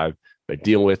this is what I've been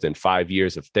dealing with in 5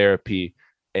 years of therapy,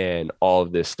 and all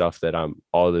this stuff that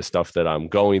I'm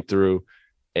going through.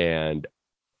 And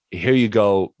here you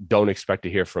go. Don't expect to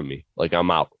hear from me. Like,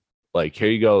 I'm out. Like, here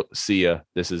you go. See ya.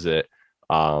 This is it.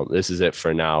 This is it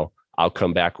for now. I'll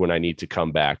come back when I need to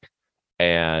come back.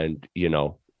 And,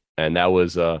 and that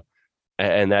was,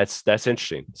 and that's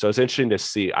interesting. So it's interesting to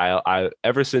see. I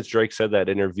ever since Drake said that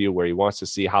interview where he wants to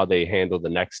see how they handle the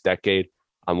next decade,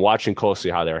 I'm watching closely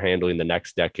how they're handling the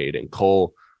next decade. And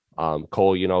Cole,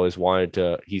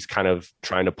 he's kind of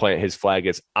trying to plant his flag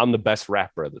as, I'm the best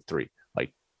rapper of the three.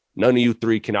 Like, none of you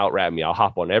three can out rap me. I'll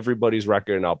hop on everybody's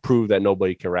record and I'll prove that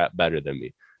nobody can rap better than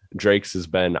me. Drake's has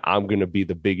been, I'm going to be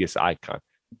the biggest icon.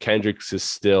 Kendrick's is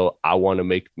still, I want to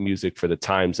make music for the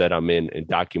times that I'm in and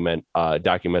document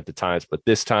the times. But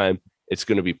this time it's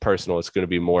going to be personal. It's going to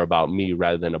be more about me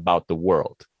rather than about the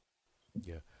world.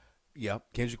 Yeah.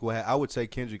 Kendrick I would say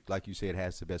Kendrick, like you said,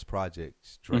 has the best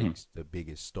projects. Drake's the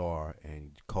biggest star,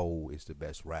 and Cole is the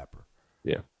best rapper.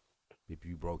 Yeah. If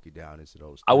you broke it down into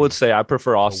those three. I would say I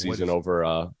prefer Off Season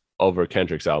over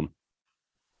Kendrick's album.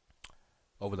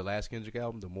 Over the last Kendrick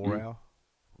album, the Morale?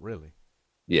 Really?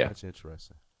 Yeah. That's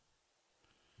interesting.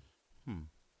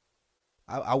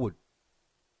 I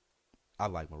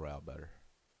like Morale better.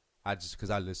 Because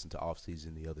I listened to Off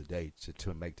Season the other day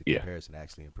to make the comparison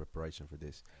actually in preparation for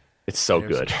this. It's so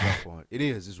good. It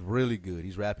is. It's really good.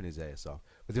 He's rapping his ass off.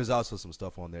 But there's also some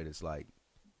stuff on there that's like,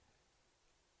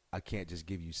 I can't just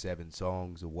give you 7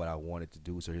 songs of what I wanted to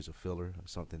do, so here's a filler or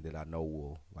something that I know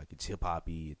will, like, it's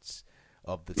hip-hoppy, it's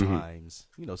of the times,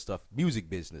 stuff, music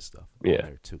business stuff on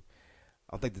there too.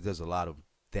 I think that there's a lot of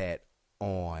that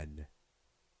on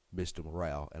Mr.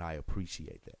 Morale, and I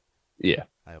appreciate that. Yeah.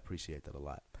 I appreciate that a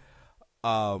lot.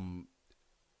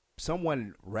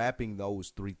 Someone wrapping those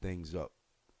 3 things up,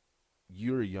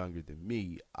 you're younger than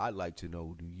me. I'd like to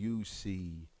know, do you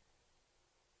see,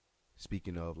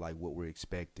 speaking of like what we're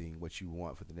expecting, what you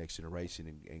want for the next generation,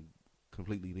 and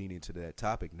completely lean into that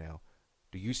topic now,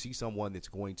 do you see someone that's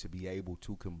going to be able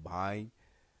to combine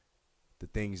the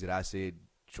things that I said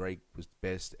Drake was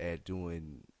best at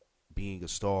doing, being a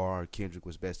star, Kendrick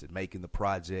was best at making the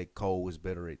project, Cole was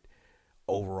better at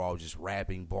overall just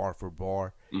rapping bar for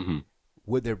bar?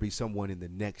 Would there be someone in the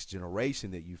next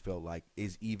generation that you felt like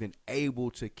is even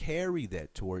able to carry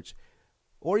that torch,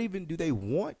 or even do they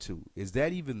want to? Is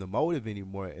that even the motive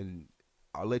anymore? And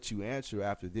I'll let you answer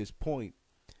after this point.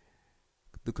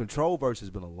 The Control verse has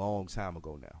been a long time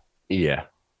ago now. Yeah.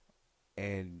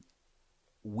 And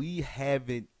we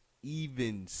haven't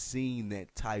even seen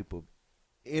that type of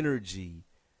energy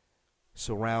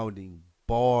surrounding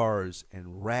bars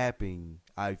and rapping,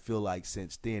 I feel like,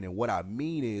 since then. And what I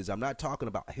mean is, I'm not talking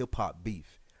about hip-hop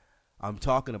beef. I'm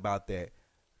talking about that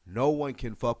no one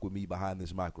can fuck with me behind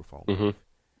this microphone.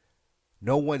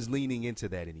 No one's leaning into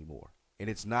that anymore. And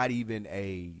it's not even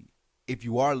if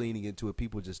you are leaning into it,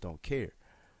 people just don't care.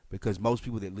 because most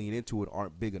people that lean into it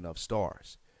aren't big enough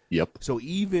stars. Yep. So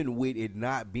even with it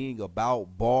not being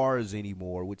about bars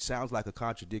anymore, which sounds like a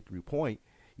contradictory point,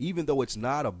 even though it's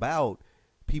not about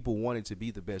people wanting to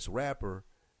be the best rapper,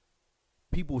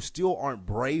 people still aren't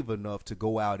brave enough to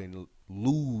go out and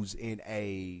lose in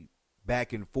a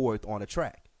back and forth on a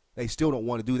track. They still don't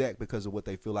want to do that because of what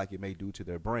they feel like it may do to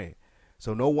their brand.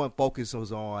 So no one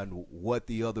focuses on what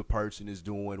the other person is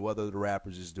doing, what other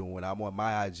rappers is doing. I'm on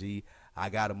my IG. I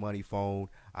got a money phone.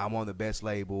 I'm on the best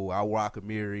label. I rock a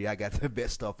Miri. I got the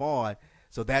best stuff on.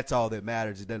 So that's all that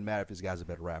matters. It doesn't matter if this guy's a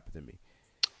better rapper than me.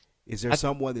 Is there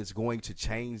someone that's going to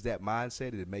change that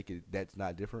mindset and make it that's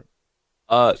not different?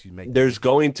 There's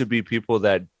going to be people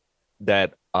that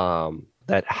have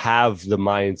the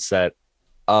mindset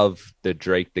of the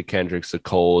Drake, the Kendricks, the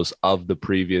Coles of the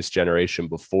previous generation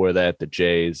before that, the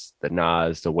Jays, the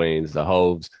Nas, the Waynes, the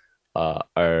Hoves,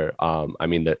 the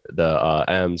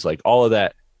M's, like all of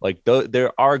that. Like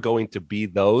there are going to be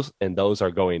those, and those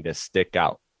are going to stick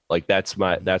out. Like that's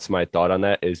my thought on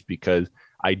that, is because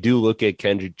I do look at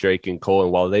Kendrick, Drake, and Cole,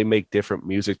 and while they make different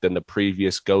music than the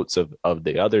previous goats of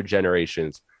the other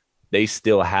generations, they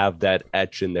still have that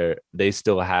etch in there. They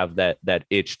still have that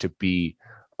itch to be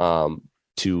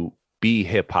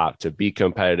hip hop, to be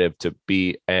competitive, to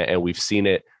be, and we've seen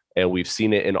it,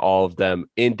 in all of them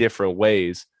in different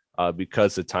ways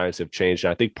because the times have changed.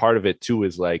 And I think part of it too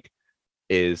is I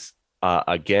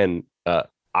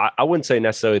wouldn't say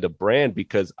necessarily the brand,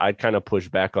 because I'd kind of push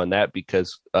back on that,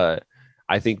 because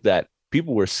I think that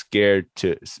people were scared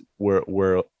to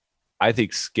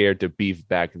scared to beef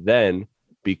back then,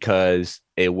 because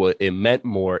it meant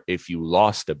more if you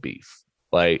lost a beef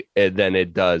than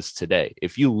it does today.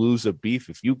 If you lose a beef,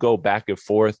 if you go back and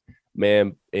forth,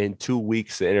 man, in 2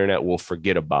 weeks the internet will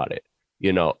forget about it.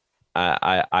 You know,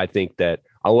 I think that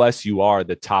unless you are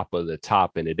the top of the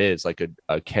top, and it is like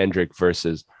a Kendrick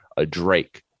versus a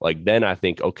Drake, like then I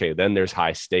think, okay, then there's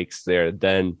high stakes there.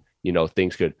 Then, you know,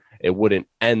 things could, it wouldn't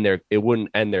end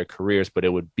their careers, but it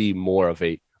would be more of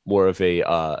a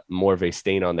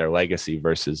stain on their legacy,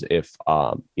 versus if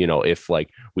like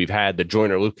we've had the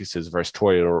Joyner Lucases versus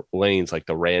Tory Lanez, like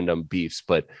the random beefs,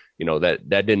 but you know that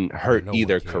didn't hurt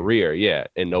either career. Yeah.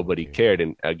 And nobody cared.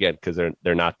 And again, because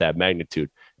they're not that magnitude.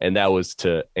 And that was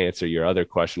to answer your other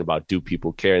question about, do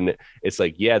people care? And it's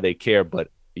like, yeah, they care, but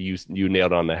you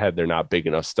nailed on the head. They're not big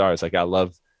enough stars. Like I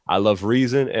love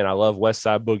Reason and I love West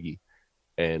Side Boogie.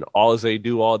 And all they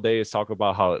do all day is talk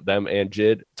about how them and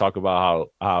Jid talk about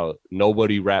how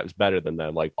nobody raps better than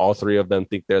them. Like all three of them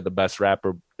think they're the best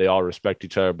rapper. They all respect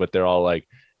each other, but they're all like,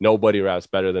 nobody raps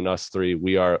better than us three.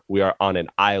 We are on an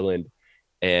island.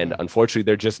 And unfortunately,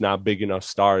 they're just not big enough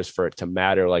stars for it to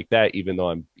matter like that, even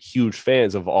though I'm huge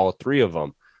fans of all three of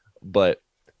them. But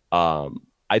I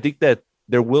think that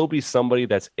there will be somebody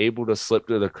that's able to slip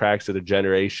through the cracks of the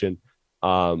generation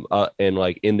and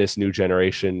like in this new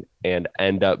generation and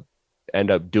end up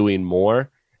doing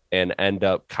more and end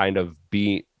up kind of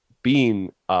being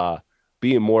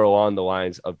more along the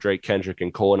lines of Drake, Kendrick,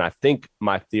 and Cole. And I think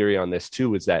my theory on this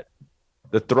too is that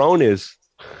the throne is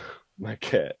my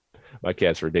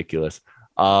cat's ridiculous.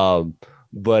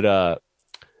 But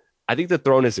I think the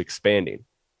throne is expanding.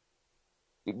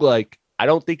 Like, I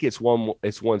don't think it's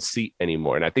one seat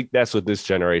anymore. And I think that's what this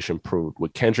generation proved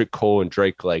with Kendrick, Cole, and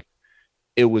Drake. Like,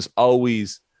 it was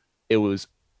always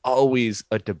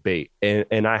a debate.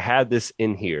 And I had this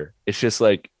in here. It's just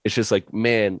like,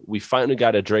 man, we finally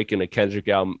got a Drake and a Kendrick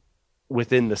album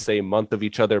within the same month of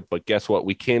each other. But guess what?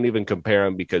 We can't even compare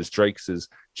them, because Drake's is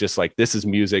just like, this is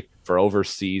music for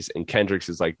overseas, and Kendrick's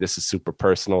is like, this is super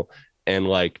personal. And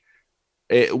like,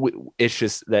 it's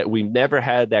just that we never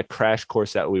had that crash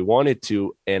course that we wanted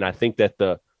to. And I think that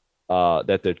the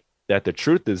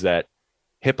truth is that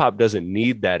hip hop doesn't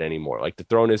need that anymore. Like, the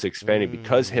throne is expanding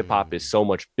because hip hop is so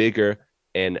much bigger.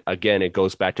 And again, it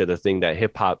goes back to the thing that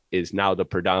hip hop is now the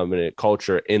predominant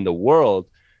culture in the world.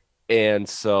 And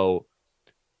so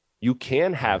you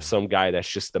can have some guy that's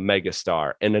just the mega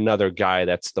star, and another guy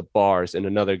that's the bars, and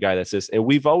another guy that's this. And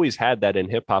we've always had that in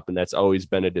hip hop. And that's always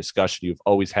been a discussion. You've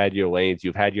always had your lanes.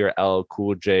 You've had your L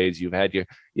Cool J's. You've had your,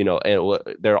 and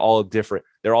they're all different.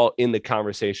 They're all in the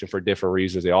conversation for different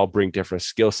reasons. They all bring different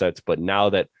skill sets. But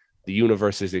now that the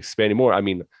universe is expanding more, I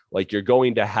mean, like, you're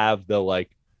going to have the,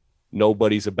 like,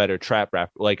 nobody's a better trap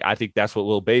rapper. Like, I think that's what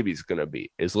Lil Baby's going to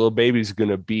be. Lil Baby's going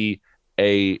to be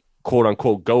a quote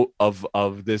unquote goat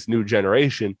of this new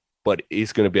generation, but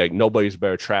he's going to be like, nobody's a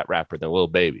better trap rapper than Lil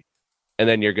Baby. And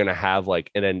then you're going to have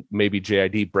like, and then maybe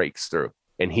JID breaks through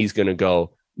and he's going to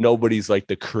go, nobody's like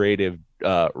the creative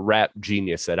rap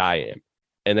genius that I am.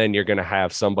 And then you're going to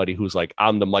have somebody who's like,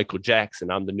 I'm the Michael Jackson,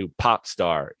 I'm the new pop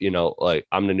star, like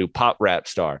I'm the new pop rap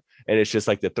star. And it's just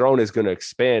like the throne is going to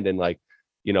expand. And like,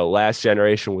 last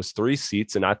generation was 3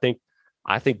 seats. And I think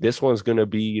this one's going to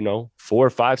be, 4 or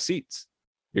 5 seats.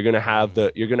 You're going to have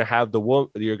the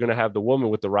woman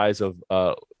with the rise of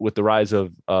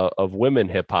women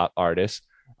hip hop artists.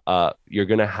 You're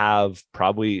going to have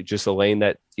probably just a lane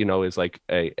that, is like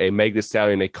a Meg Thee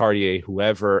Stallion, a Cartier,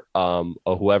 whoever,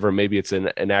 maybe it's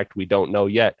an act we don't know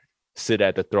yet, sit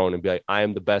at the throne and be like, I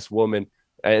am the best woman.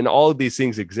 And all of these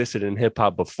things existed in hip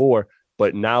hop before,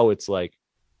 but now it's like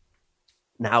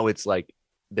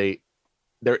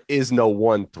there is no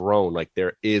one throne. Like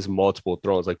there is multiple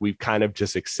thrones. Like we've kind of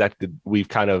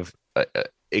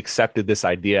accepted this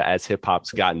idea as hip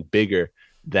hop's gotten bigger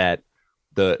that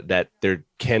there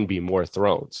can be more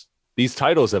thrones. These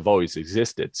titles have always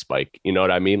existed, Spike. You know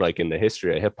what I mean? Like in the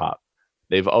history of hip hop,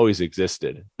 they've always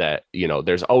existed. That,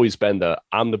 there's always been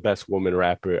I'm the best woman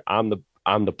rapper. I'm the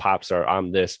pop star.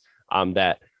 I'm this, I'm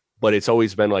that. But it's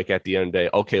always been like at the end of the day,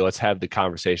 okay, let's have the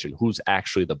conversation. Who's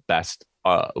actually the best?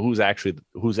 Who's actually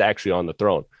on the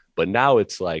throne? But now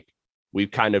it's like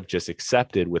we've kind of just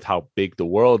accepted with how big the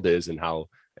world is and how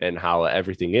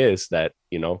everything is that,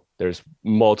 there's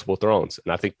multiple thrones.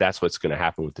 And I think that's what's going to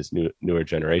happen with this newer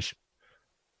generation.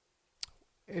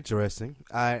 Interesting.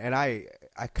 I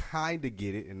kind of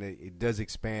get it, and it does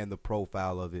expand the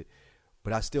profile of it.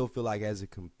 But I still feel like as a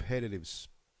competitive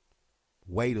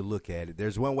way to look at it,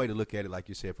 there's one way to look at it, like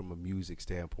you said, from a music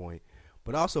standpoint,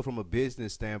 but also from a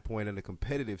business standpoint and a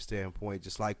competitive standpoint,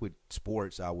 just like with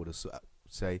sports, I would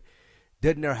say,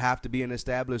 doesn't there have to be an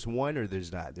established one, or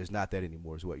there's not? There's not that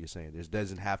anymore is what you're saying. There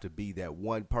doesn't have to be that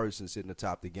one person sitting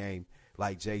atop the game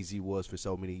like Jay-Z was for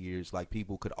so many years. Like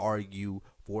people could argue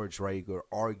for Drake or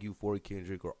argue for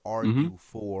Kendrick or argue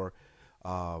for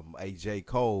a J.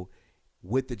 Cole.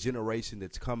 With the generation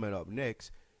that's coming up next,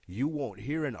 you won't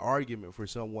hear an argument for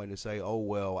someone to say, oh,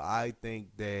 well, I think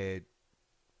that,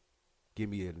 give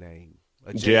me a name,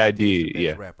 a JID,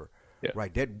 yeah. rapper. Yeah.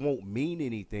 Right, that won't mean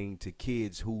anything to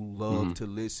kids who love to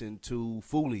listen to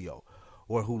Foolio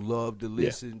or who love to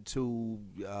listen to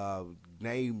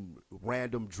name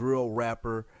random drill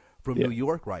rapper from New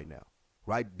York right now.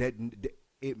 Right, that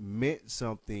it meant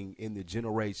something in the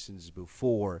generations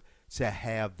before to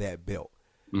have that belt.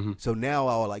 So now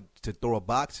I would like to throw a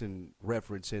boxing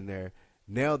reference in there.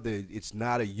 Now that it's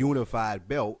not a unified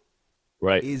belt,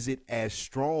 right? Is it as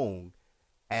strong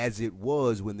as it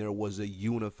was when there was a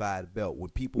unified belt,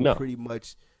 when people pretty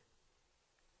much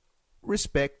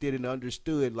respected and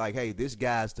understood, like, hey, this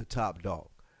guy's the top dog.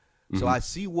 So I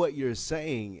see what you're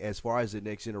saying as far as the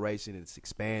next generation. It's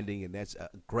expanding, and that's a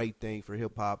great thing for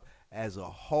hip-hop as a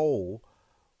whole.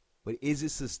 But is it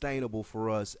sustainable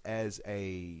for us as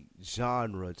a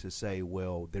genre to say,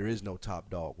 well, there is no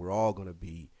top dog, we're all going to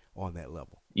be on that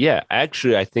level? Yeah,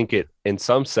 actually, I think it, in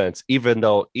some sense, even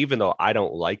though I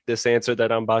don't like this answer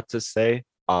that I'm about to say,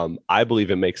 I believe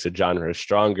it makes the genre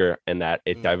stronger and that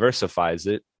it diversifies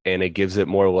it and it gives it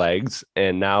more legs.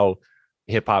 And now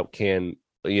hip hop can,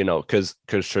 because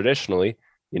traditionally,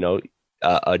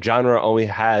 a genre only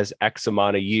has X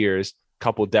amount of years,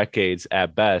 couple decades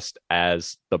at best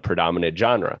as the predominant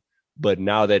genre. But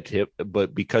now that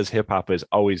because hip hop has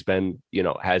always been,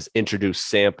 has introduced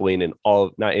sampling and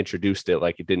not introduced it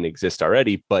like it didn't exist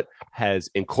already, but has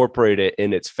incorporated it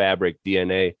in its fabric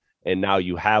DNA. And now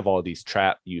you have all these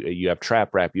you have trap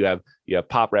rap, you have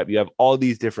pop rap, you have all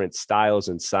these different styles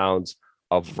and sounds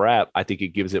of rap. I think it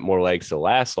gives it more legs to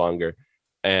last longer.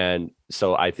 And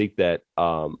so I think that,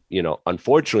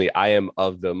 unfortunately, I am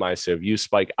of the mindset of you,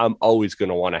 Spike. I'm always going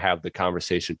to want to have the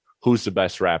conversation. Who's the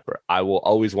best rapper? I will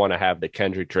always want to have the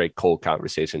Kendrick, Drake, Cole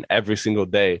conversation every single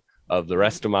day of the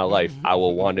rest of my life. I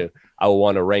will want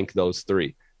to rank those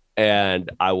 3, and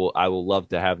I will love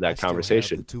to have that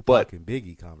conversation. Have the Tupac and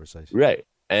Biggie conversation, right?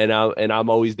 And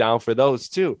I'm always down for those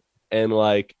too. And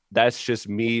like that's just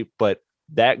me, but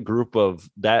that group of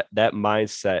that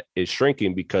mindset is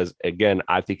shrinking because, again,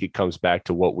 I think it comes back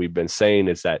to what we've been saying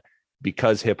is that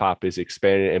because hip hop is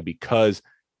expanding and because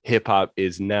hip hop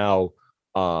is now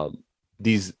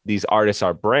these artists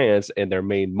are brands and their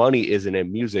main money isn't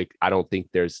in music. I don't think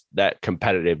there's that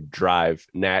competitive drive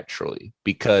naturally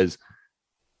because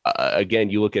again,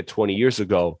 you look at 20 years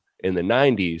ago in the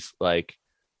 90s, like,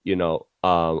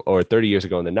 or 30 years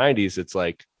ago in the 90s, it's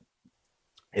like,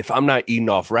 if I'm not eating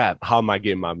off rap, how am I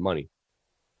getting my money?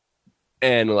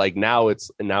 And like now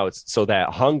it's so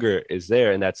that hunger is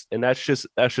there, and that's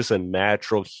just a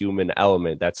natural human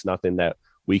element. That's nothing that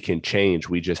we can change.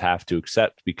 We just have to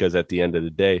accept because at the end of the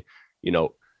day,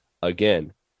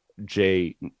 again,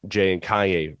 Jay and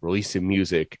Kanye releasing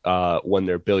music when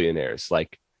they're billionaires.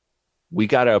 Like, we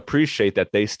got to appreciate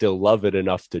that they still love it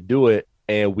enough to do it.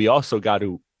 And we also got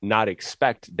to not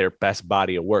expect their best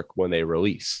body of work when they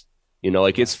release.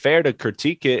 Like, it's fair to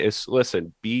critique it. It's,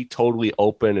 listen, be totally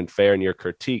open and fair in your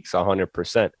critiques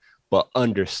 100%, but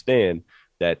understand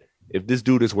that if this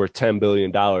dude is worth $10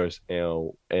 billion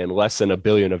and less than $1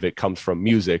 billion of it comes from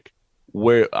music,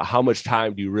 how much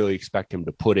time do you really expect him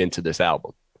to put into this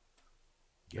album?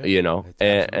 Yeah,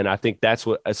 and I think that's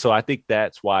I think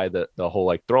that's why the whole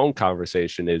like throne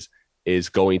conversation is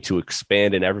going to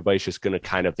expand, and everybody's just going to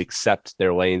kind of accept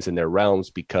their lanes and their realms,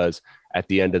 because at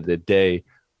the end of the day,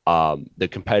 the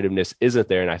competitiveness isn't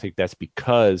there. And I think that's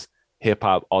because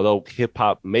although hip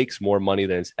hop makes more money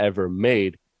than it's ever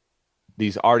made,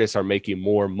 these artists are making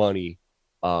more money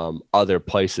other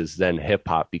places than hip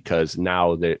hop, because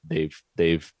now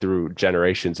they've through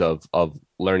generations of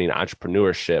learning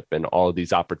entrepreneurship and all of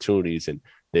these opportunities and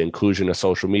the inclusion of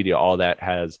social media, all that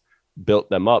has built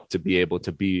them up to be able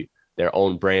to be their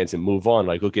own brands and move on.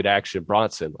 Like, look at Action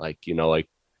Bronson. Like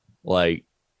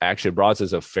Action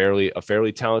Bronson's a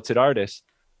fairly talented artist.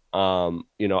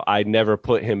 I never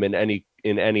put him in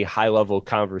any high level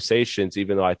conversations,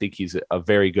 even though I think he's a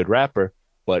very good rapper.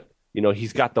 But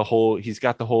he's got the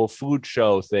whole food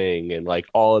show thing and like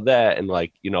all of that, and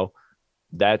like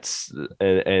that's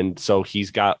and so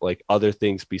he's got like other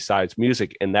things besides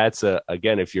music. And that's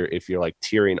again, if you're like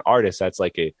tiering artists, that's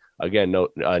like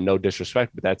no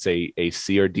disrespect, but that's a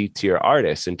C or D tier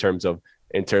artist in terms of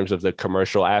the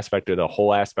commercial aspect or the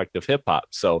whole aspect of hip hop.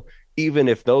 So even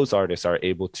if those artists are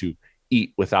able to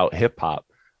eat without hip hop,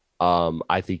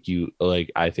 I think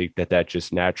that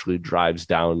just naturally drives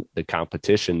down the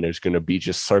competition. There's going to be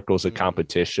just circles of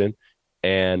competition,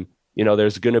 and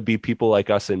there's going to be people like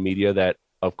us in media that,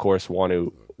 of course, want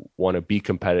to be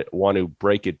competitive, want to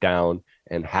break it down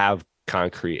and have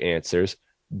concrete answers.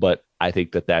 But I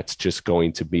think that's just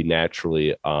going to be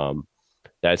naturally.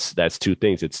 That's two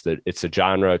things. It's the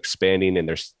genre expanding, and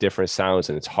there's different sounds,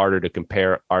 and it's harder to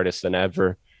compare artists than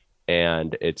ever.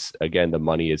 And it's, again, the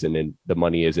money isn't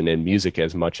in music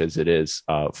as much as it is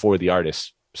for the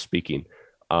artist speaking.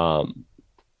 So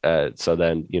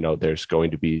then there's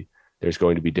going to be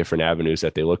different avenues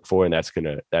that they look for, and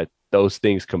that those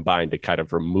things combine to kind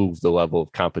of remove the level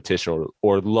of competition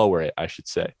or lower it, I should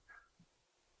say.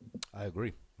 I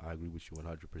agree with you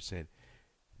 100%.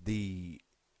 The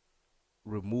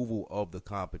removal of the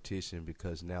competition,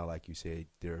 because now, like you said,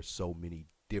 there are so many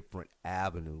different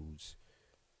avenues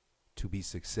to be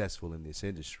successful in this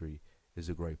industry, is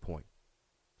a great point.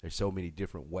 There's so many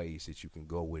different ways that you can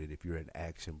go with it. If you're an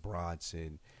Action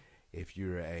Bronson, if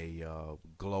you're a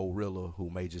Glorilla who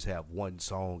may just have one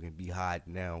song and be hot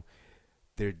now,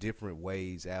 there are different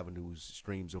ways, avenues,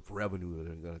 streams of revenue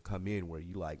that are going to come in where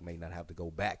you may not have to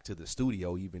go back to the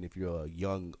studio, even if you're a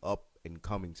young, up and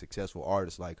coming, successful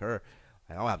artist like her.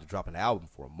 I don't have to drop an album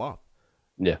for a month,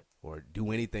 or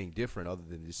do anything different other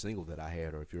than this single that I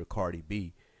had. Or if you're a Cardi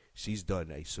B, she's done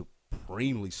a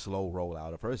supremely slow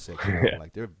rollout of her second album.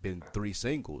 Like, there have been 3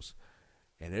 singles,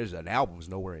 and there's an album's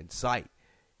nowhere in sight.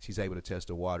 She's able to test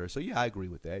the water. So, yeah, I agree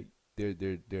with that.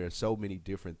 There are so many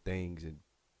different things and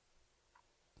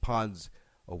ponds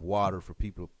of water for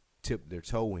people to tip their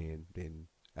toe in. Then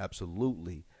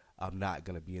absolutely, I'm not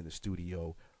going to be in the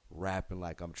studio rapping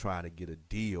like I'm trying to get a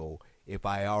deal if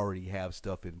I already have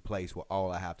stuff in place where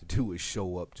all I have to do is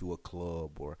show up to a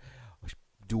club or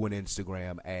do an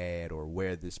Instagram ad or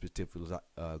wear this particular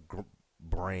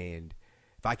brand.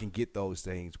 If I can get those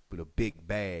things with a big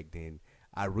bag, then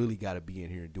I really got to be in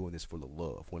here and doing this for the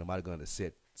love. When am I going to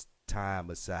set time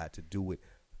aside to do it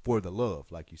for the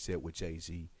love, like you said with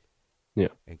Jay-Z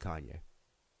and Kanye?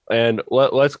 And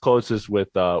let's close this with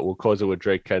we'll close it with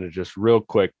Drake Kendrick just real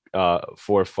quick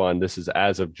for fun. This is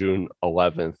as of June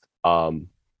 11th.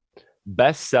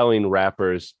 Best-selling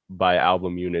rappers by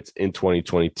album units in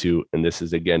 2022, and this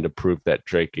is again to prove that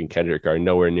Drake and Kendrick are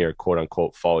nowhere near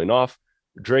quote-unquote falling off.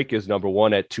 Drake is number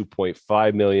 1 at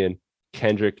 2.5 million.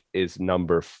 Kendrick is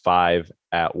number 5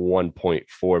 at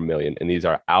 1.4 million, and these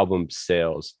are album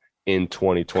sales in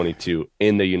 2022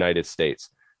 in the United States.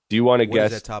 Do you want to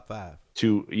guess that top 5?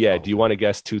 Do you want to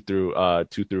guess 2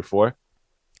 through 4?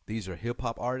 These are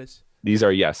hip-hop artists? These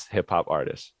are, yes, hip-hop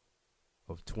artists.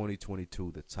 Of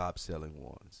 2022, the top selling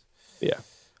ones. Yeah.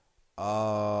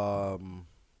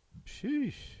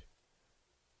 Sheesh.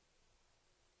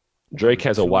 Drake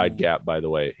has a wide gap, by the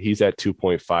way. He's at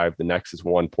 2.5. The next is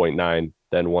 1.9,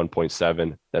 then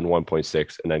 1.7, then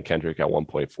 1.6, and then Kendrick at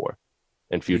 1.4,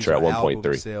 and Future at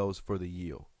 1.3. Sales for the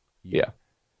year. Yeah.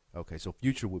 Okay, so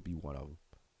Future would be one of them.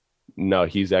 No,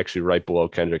 he's actually right below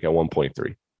Kendrick at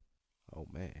 1.3. Oh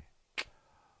man,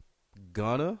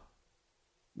 Gunna?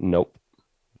 Nope.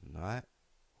 Not.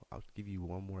 I'll give you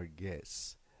one more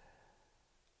guess.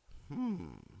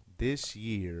 This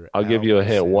year, I'll give you a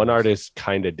hint. One sales- artist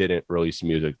kind of didn't release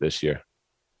music this year.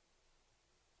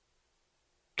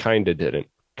 Kind of didn't.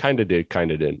 Kind of did.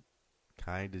 Kind of didn't.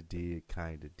 Kinda did,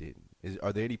 kinda didn't.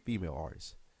 Are there any female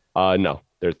artists? No,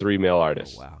 there are 3 male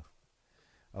artists. Oh, wow.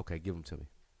 Okay, give them to me.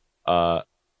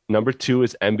 Number 2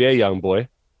 is NBA YoungBoy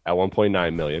at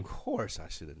 1.9 million. Of course, I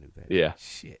should have knew that. Yeah.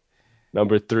 Shit.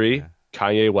 Number 3, Yeah.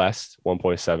 Kanye West,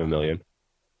 1.7 million.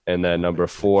 And then number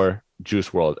 4, Juice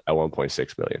WRLD at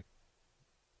 1.6 million.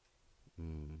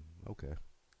 Okay,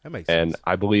 that makes And sense.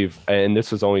 I believe, and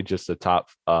this was only just the top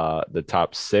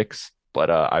 6, but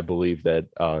I believe that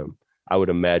I would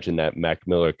imagine that Mac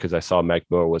Miller, because I saw Mac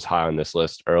Miller was high on this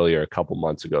list earlier a couple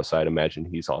months ago, so I'd imagine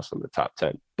he's also in the top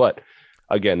 10. But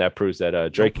again, that proves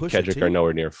that Drake and Pusha Kendrick T? are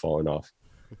nowhere near falling off.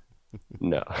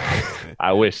 No,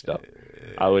 I wish though.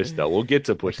 We'll get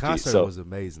to The Pusha T. concert So was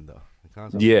amazing, though. The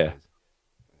concert was yeah, amazing.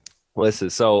 listen.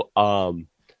 So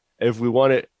if we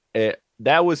want to,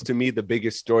 that was to me the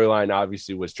biggest storyline.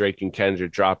 Obviously, was Drake and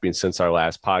Kendrick dropping since our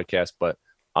last podcast, but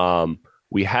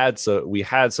we had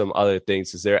some other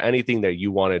things. Is there anything that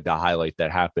you wanted to highlight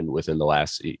that happened within the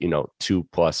last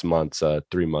 2+ months,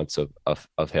 3 months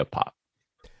of hip hop?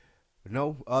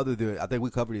 No, other than I think we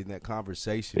covered it in that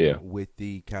conversation with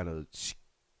the kind of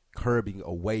curbing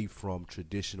away from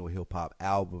traditional hip hop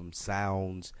album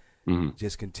sounds,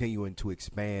 just continuing to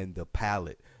expand the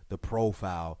palette, the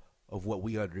profile of what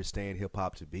we understand hip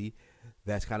hop to be.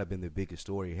 That's kind of been the biggest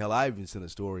story. Hell, I even seen a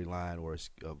storyline or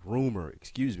a rumor,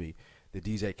 that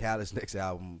DJ Khaled's next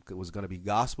album was going to be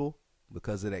gospel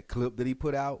because of that clip that he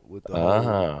put out with the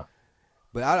whole.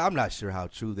 But I'm not sure how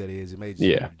true that is. It may just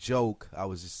be a joke. I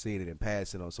was just seeing it in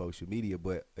passing on social media.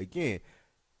 But again,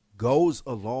 goes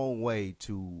a long way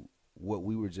to what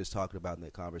we were just talking about in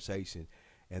that conversation.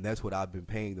 And that's what I've been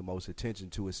paying the most attention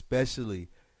to, especially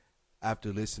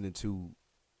after listening to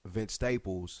Vince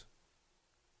Staples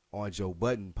on Joe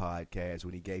Budden podcast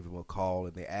when he gave him a call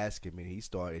and they asked him and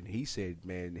he said,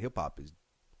 man, hip hop is,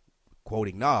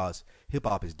 quoting Nas, hip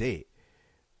hop is dead.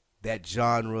 That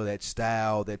genre, that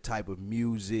style, that type of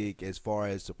music, as far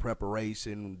as the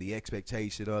preparation, the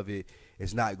expectation of it,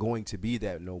 is not going to be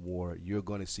that no more. You're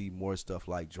going to see more stuff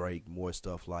like Drake, more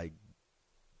stuff like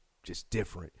just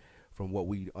different from what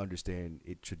we understand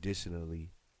it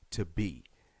traditionally to be.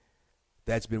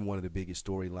 That's been one of the biggest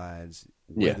storylines,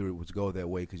 whether it would go that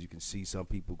way, because you can see some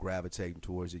people gravitating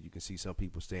towards it. You can see some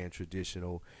people staying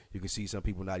traditional. You can see some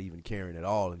people not even caring at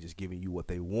all and just giving you what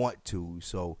they want to.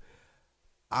 So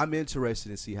I'm interested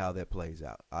to see how that plays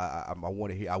out. I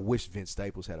want to hear. I wish Vince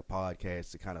Staples had a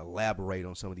podcast to kind of elaborate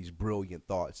on some of these brilliant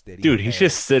thoughts that he. Dude, he's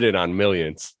just sitting on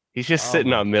millions. He's just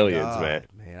sitting on millions, God,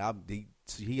 man.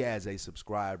 He has a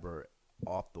subscriber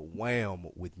off the wham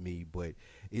with me, but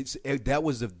that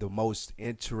was the most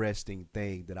interesting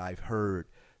thing that I've heard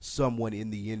someone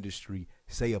in the industry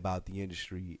say about the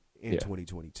industry in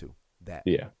 2022.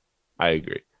 I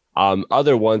agree.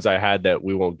 Other ones I had that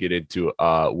we won't get into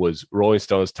was Rolling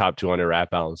Stone's top 200 rap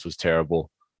albums was terrible.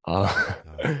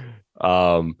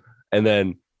 And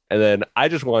then I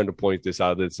just wanted to point this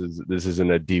out. This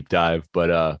isn't a deep dive,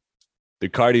 but the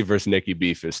Cardi versus Nicki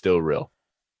beef is still real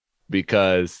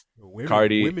because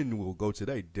women will go to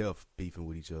their death beefing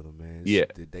with each other, man.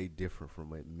 They different from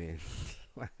men.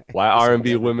 Why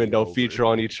R&B women don't feature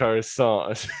on each other's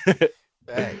songs?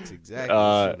 Facts, exactly.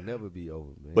 It should never be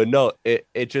over, man. But no,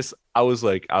 it just I was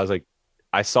like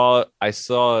I saw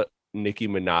Nicki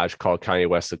Minaj call Kanye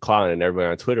West a clown, and everybody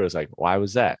on Twitter was like, why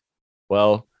was that?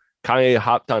 Well, Kanye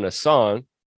hopped on a song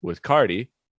with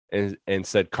Cardi and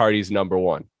said Cardi's number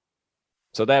one.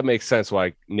 So that makes sense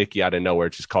why Nicki out of nowhere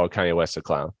just called Kanye West a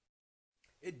clown.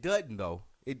 It doesn't though.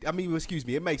 It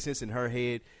makes sense in her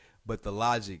head, but the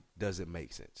logic doesn't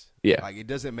make sense. Yeah. Like it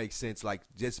doesn't make sense, like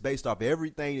just based off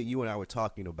everything that you and I were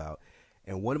talking about.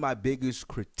 And one of my biggest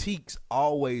critiques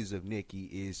always of Nicki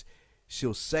is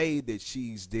she'll say that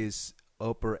she's this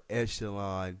upper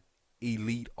echelon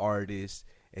elite artist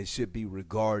and should be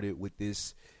regarded with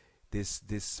this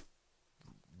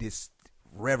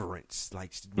reverence.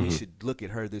 Like we should look at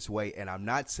her this way. And I'm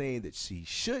not saying that she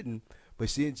shouldn't, but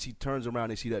then she turns around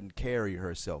and she doesn't carry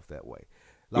herself that way.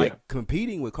 Like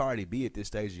competing with Cardi B at this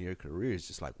stage in your career is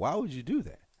just like, why would you do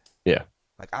that? Yeah.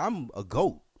 Like I'm a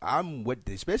GOAT.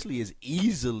 especially as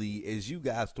easily as you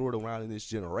guys throw it around in this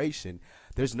generation,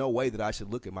 there's no way that I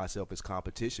should look at myself as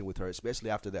competition with her, especially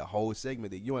after that whole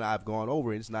segment that you and I have gone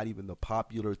over, and it's not even the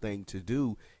popular thing to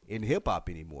do in hip hop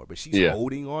anymore. But she's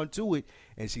holding on to it,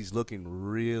 and she's looking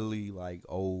really like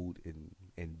old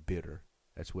and bitter.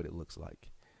 That's what it looks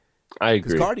like. I agree.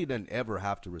 Because Cardi doesn't ever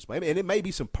have to respond, and it may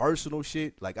be some personal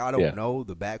shit. Like I don't know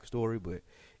the backstory, but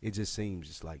it just seems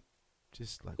just like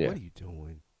what are you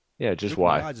doing? Yeah, just Nicki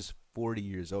why? Minaj is 40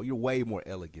 years old. You're way more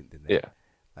elegant than that. Yeah,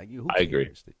 like who I agree.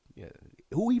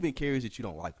 Who even cares that you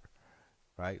don't like her?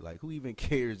 Right? Like who even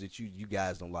cares that you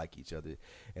guys don't like each other?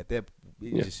 At that,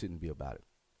 it just shouldn't be about it.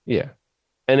 Yeah,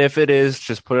 and if it is,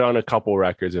 just put it on a couple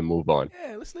records and move on.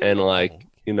 Yeah, let's leave and it like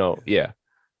alone.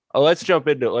 Let's jump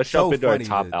into our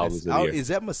top albums of the year. Is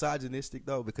that misogynistic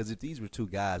though? Because if these were two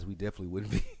guys, we definitely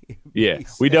wouldn't be.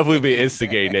 We definitely be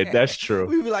instigating it. That's true.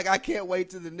 We'd be like, I can't wait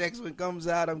till the next one comes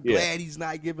out. I'm glad he's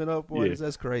not giving up on us.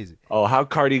 That's crazy. Oh, how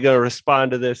Cardi gonna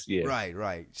respond to this? Yeah,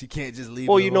 right. She can't just leave.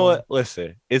 Well, you know what?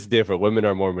 Listen, it's different. Women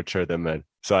are more mature than men,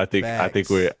 so I think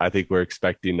we're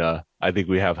expecting. I think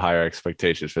we have higher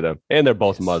expectations for them, and they're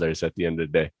both mothers at the end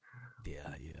of the day.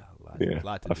 A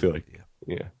lot to I feel like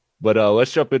But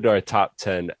let's jump into our top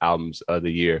 10 albums of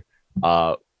the year.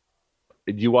 Do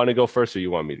you want to go first or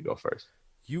you want me to go first?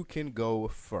 You can go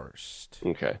first.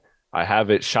 Okay. I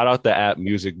have it. Shout out the app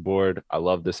Music Board. I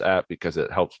love this app because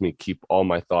it helps me keep all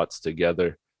my thoughts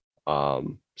together.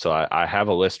 So I have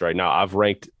a list right now. I've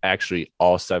ranked actually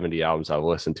all 70 albums I've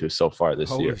listened to so far this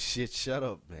year. Holy shit, shut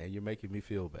up, man. You're making me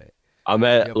feel bad. I'm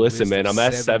at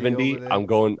 70. I'm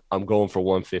going for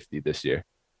 150 this year.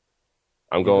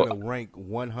 I'm going to rank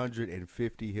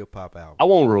 150 hip hop albums. I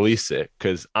won't release it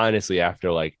because honestly, after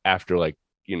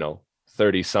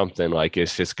 30 something, like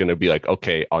it's just gonna be like,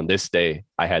 okay, on this day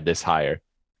I had this higher,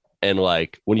 and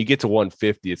like when you get to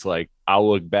 150, it's like I'll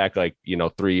look back 3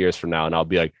 years from now and I'll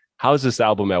be like, how's this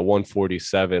album at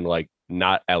 147 like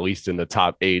not at least in the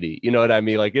top 80? You know what I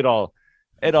mean? Like it all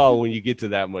when you get to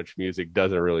that much music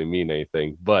doesn't really mean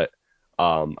anything, but.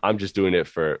 I'm just doing it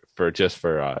for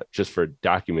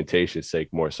documentation's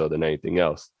sake more so than anything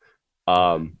else.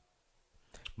 Mine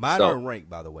are ranked,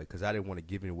 by the way, because I didn't want to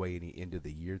give away any end of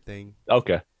the year thing.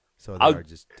 Okay. So they are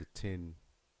just the 10.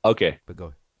 Okay. But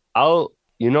go ahead.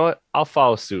 You know what? I'll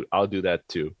follow suit. I'll do that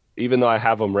too, even though I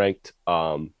have them ranked.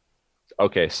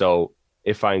 Okay. So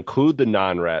if I include the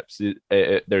non-raps,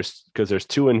 there's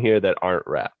two in here that aren't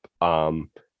rap.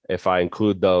 If I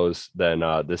include those, then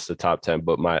this is the top 10.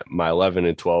 But my 11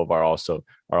 and 12 are also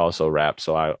rap,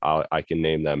 so I can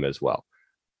name them as well.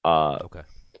 Okay.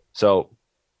 So,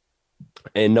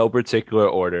 in no particular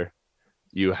order,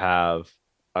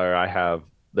 I have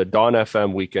the Dawn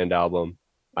FM Weekend album.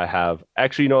 I have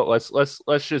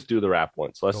let's just do the rap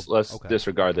ones. Let's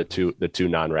disregard the two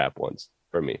non-rap ones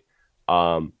for me.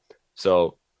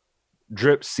 So,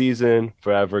 Drip Season,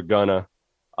 Forever Gonna,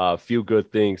 Few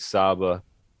Good Things, Saba.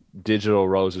 Digital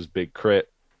Roses, Big Crit,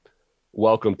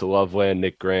 Welcome to Loveland,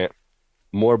 Nick Grant,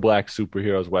 More Black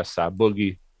Superheroes, West Side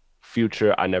Boogie,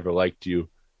 Future, I Never Liked You,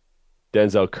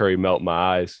 Denzel Curry, Melt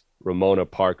My Eyes, Ramona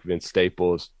Park, Vince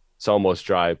Staples, It's Almost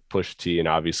Dry, Push T, and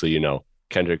obviously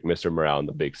Kendrick, Mr. Morale, and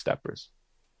the Big Steppers.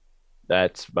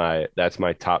 That's my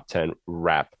top 10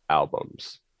 rap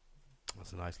albums.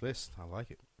 That's a nice list. I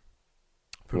like it.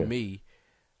 For me,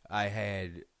 I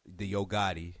had the Yo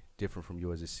Gotti. Different from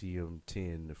yours, is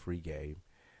CM10, The Free Game.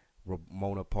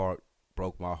 Ramona Park,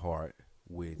 Broke My Heart.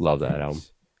 Love that album.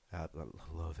 I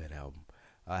love that album.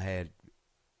 I had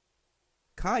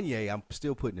Kanye. I'm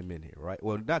still putting him in here, right?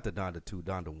 Well, not the Donda 2,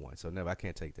 Donda 1. So I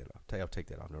can't take that off. I'll take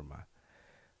that off. Never mind.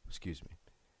 Excuse me.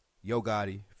 Yo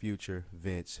Gotti, Future,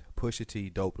 Vince, Pusha T,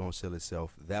 Dope Don't Sell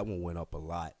Itself. That one went up a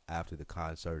lot after the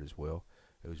concert as well.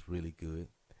 It was really good.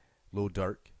 Lil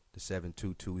Durk, the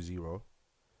 7220.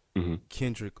 Mm-hmm.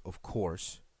 Kendrick, of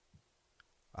course.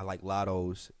 I like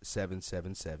Lotto's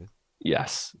 777.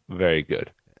 Yes, very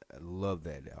good. I love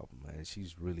that album, man.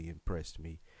 She's really impressed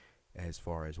me as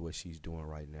far as what she's doing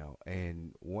right now.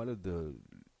 And one of the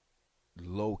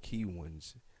low-key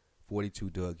ones,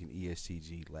 42 Doug and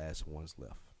ESTG, Last Ones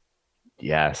Left.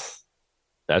 Yes.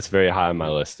 That's very high on my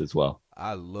list as well.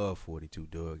 I love 42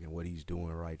 Doug and what he's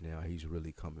doing right now. He's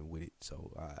really coming with it.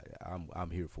 So I'm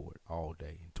here for it all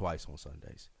day and twice on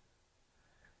Sundays.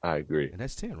 I agree. And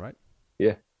that's 10, right?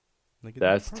 Yeah.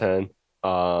 That's 10.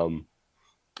 What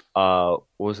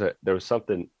was it? There's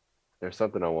something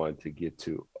I wanted to get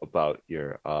to about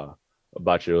your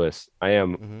list. I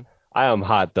am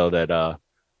hot though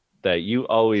that you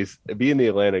always being the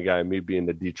Atlanta guy, me being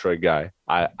the Detroit guy.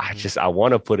 I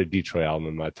want to put a Detroit album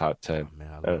in my top 10. Oh,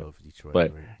 man, I love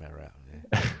Detroit.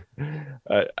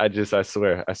 I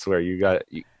swear,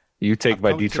 you take I've my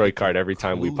come to the Detroit card every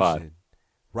time we pod. conclusion.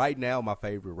 Right now, my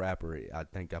favorite rapper, I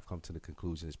think I've come to the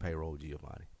conclusion, is Payroll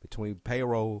Giovanni. Between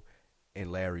Payroll and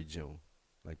Larry June,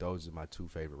 like those are my two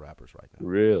favorite rappers right now.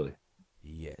 Really?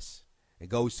 Yes, it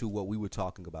goes to what we were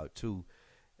talking about too.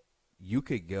 You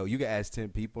could ask 10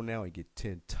 people now and get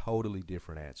 10 totally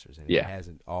different answers, and it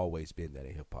hasn't always been that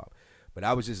in hip hop. But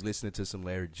I was just listening to some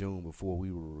Larry June before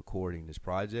we were recording this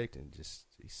project, and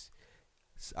it's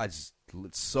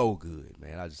so good,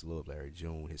 man. I just love Larry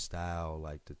June, his style,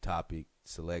 like the topic,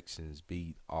 selections,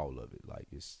 beat, all of it. Like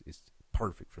it's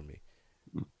perfect for me.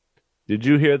 Did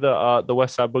you hear the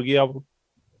West Side Boogie album?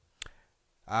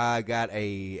 I got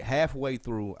a halfway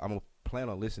through. I'm gonna plan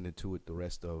on listening to it the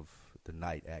rest of the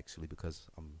night, actually, because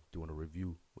I'm doing a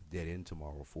review with Dead End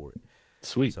tomorrow for it.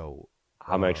 Sweet. So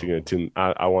I'm actually gonna tune.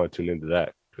 I want to tune into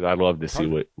that because I'd love to see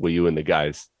what you and the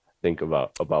guys think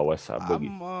about West Side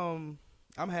Boogie.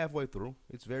 I'm halfway through.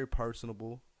 It's very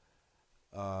personable.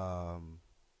 I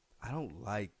don't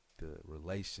like the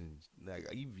relations. Like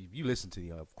you listen to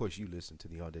of course you listen to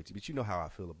the OndeckTV, but you know how I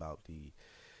feel about the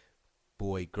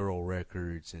boy girl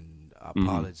records and I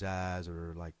apologize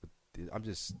or like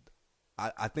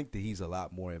I think that he's a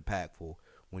lot more impactful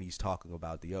when he's talking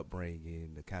about the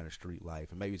upbringing, the kind of street life,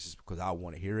 and maybe it's just because I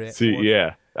want to hear it. See,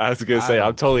 yeah, I was gonna say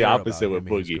I'm totally opposite with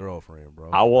Boogie. Girlfriend,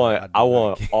 bro. I want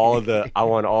all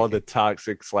the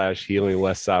toxic / healing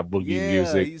West Side Boogie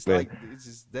music. He's like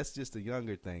that's just a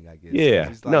younger thing, I guess. Yeah,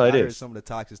 like, no, it I heard is. some of the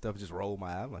toxic stuff just roll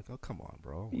my eye. I'm like, oh come on,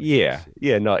 bro. Yeah,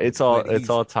 no, it's all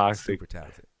toxic. Super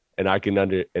talented. And I can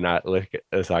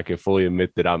fully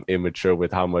admit that I'm immature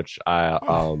with how much I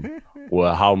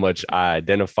how much I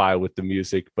identify with the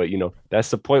music, but that's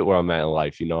the point where I'm at in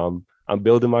life. I'm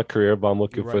building my career, but I'm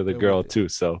looking for the girl too.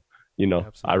 So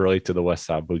Absolutely. I relate to the West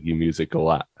Side Boogie music a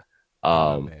lot.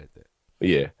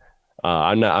 Yeah,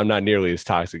 I'm not nearly as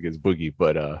toxic as Boogie,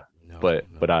 but I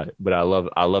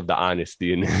love the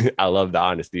honesty and I love the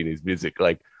honesty in his music.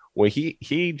 Like when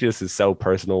he just is so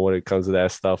personal when it comes to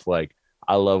that stuff. Like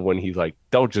I love when he's like,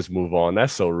 "Don't just move on."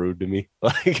 That's so rude to me.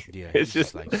 Like, it's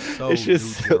just like so new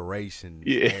generation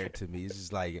to me. It's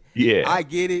just like, I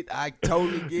get it, I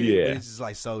totally get it, but it's just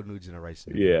like so new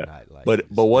generation. But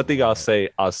one thing I'll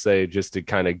say just to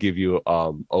kind of give you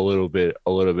a little bit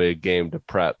of game to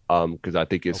prep, because I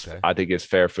think it's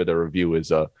fair for the review is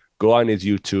go on his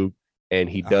YouTube and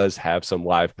he does have some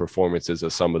live performances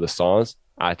of some of the songs.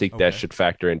 I think that should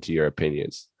factor into your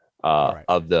opinions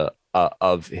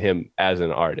of him as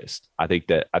an artist. I think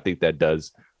that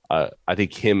does. I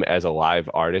think him as a live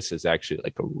artist is actually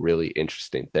like a really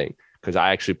interesting thing because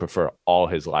I actually prefer all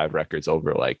his live records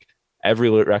over like every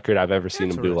record I've ever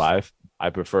seen him do live. I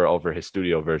prefer over his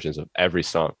studio versions of every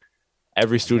song.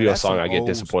 Every studio song I get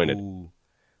disappointed.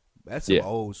 That's some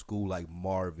old school like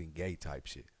Marvin Gaye type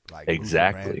shit. Like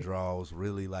exactly. Draws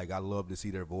really like I love to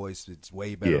see their voice. It's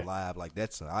way better live. Like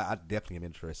I definitely am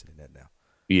interested in that now.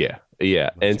 Yeah.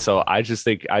 And so I just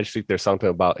think there's something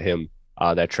about him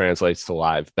that translates to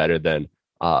live better than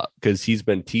because he's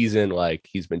been teasing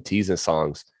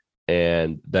songs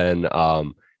and then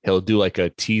he'll do like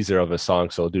a teaser of a song.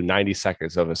 So he'll do 90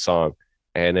 seconds of a song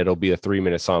and it'll be a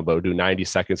 3-minute song, but he'll do 90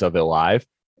 seconds of it live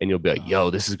and you'll be like, yo,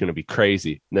 this is going to be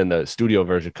crazy. And then the studio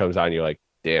version comes out and you're like,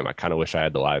 damn, I kind of wish I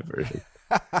had the live version.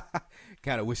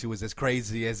 Kind of wish it was as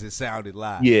crazy as it sounded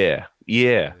live. Yeah.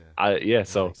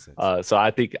 So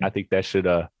I think that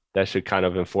should kind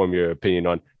of inform your opinion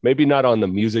on maybe not on the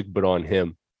music, but on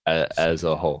him as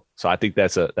a whole. So I think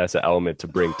that's an element to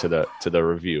bring to the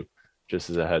review,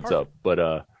 just as a heads up.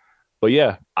 But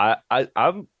yeah, I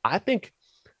think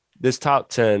this top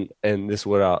 10, and this is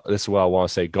what I want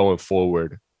to say going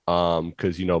forward.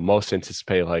 Because most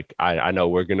anticipate like I know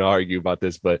we're gonna argue about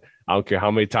this, but I don't care how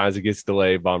many times it gets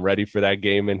delayed, but I'm ready for that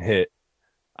game and hit.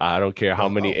 I don't care how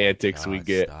many antics we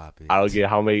get. I don't get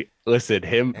how many. Listen,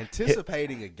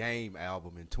 anticipating a game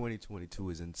album in 2022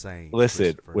 is insane.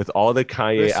 Listen, with all the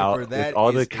Kanye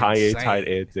tight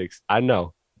antics, I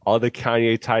know all the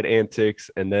Kanye tight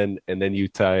antics, and then you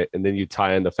tie in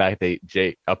the fact that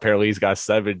Jay apparently he's got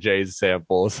 7 J's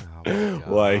samples,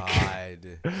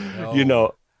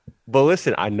 But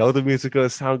listen, I know the music gonna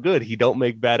sound good. He don't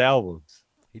make bad albums.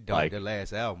 He don't. Like, their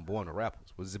last album, Born to Rap,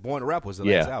 was it Born to Rap? Was the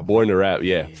last album? Born to Rap.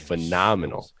 Yeah,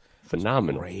 phenomenal.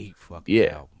 Great fucking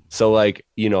album. So like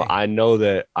I know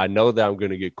that I'm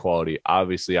gonna get quality.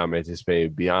 Obviously, I'm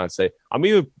anticipating Beyonce. I'm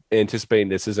even anticipating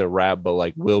this isn't rap, but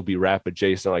like will be rap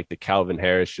adjacent, like the Calvin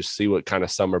Harris. Just see what kind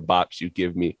of summer bops you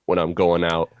give me when I'm going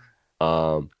out.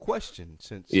 Question: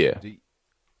 Since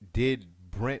did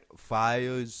Brent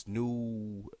Faiyaz's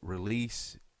new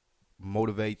release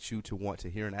motivate you to want to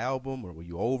hear an album, or were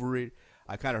you over it?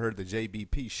 I kind of heard the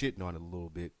JBP shitting on it a little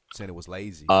bit, saying it was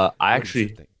lazy. I What did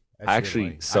you actually,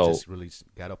 think? so I just really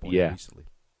got up on it yeah, recently.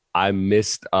 I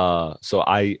missed. So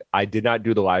I did not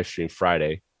do the live stream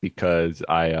Friday because He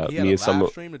had me a and some. live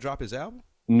stream to drop his album.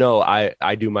 No,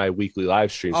 I do my weekly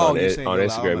live streams Oh, on you're saying on your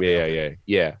Instagram. live- Yeah, okay.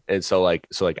 yeah. And so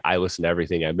I listen to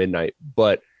everything at midnight.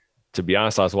 But to be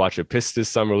honest, I was watching Pistons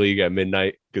Summer League at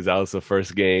midnight because that was the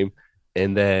first game.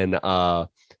 And then I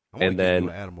want and to give then you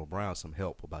and Animal Brown some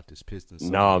help about this Pistons.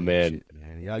 Nah, Summer League man. shit,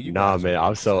 man. Y'all, you Nah, guys man. are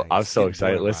I'm so insane.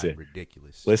 excited. Boy, Listen,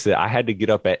 ridiculous. listen. I had to get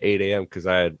up at 8 a.m. because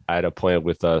I had a plan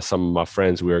with some of my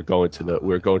friends. We were going to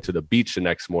the beach the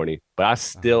next morning. But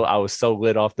I was so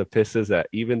lit off the Pistons that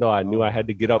even though I knew I had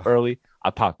to get up early, I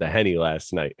popped the Henny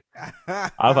last night. I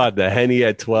popped the Henny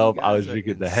at 12. I was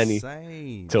drinking the Henny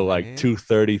till like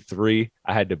 2:33.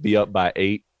 I had to be up by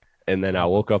 8. And then I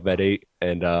woke up at 8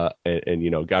 and got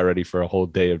ready for a whole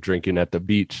day of drinking at the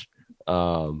beach.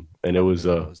 And it was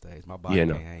those days. My body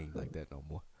can't hang like that no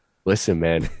more. Listen,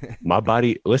 man, my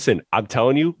body. Listen, I'm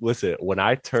telling you. Listen, when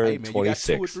I turned 26,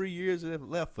 you got 2 or 3 years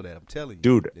left for that. I'm telling you,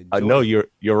 dude. No, you're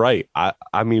right.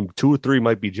 I mean, 2 or 3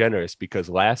 might be generous because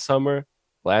last summer,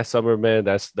 man,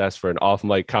 that's for an off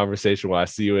mic conversation when I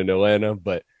see you in Atlanta.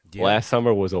 But last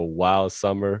summer was a wild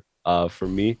summer for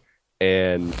me.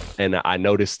 And I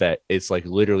noticed that it's like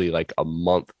literally like a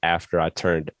month after I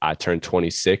turned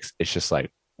 26. It's just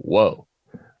like, whoa,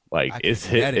 like it's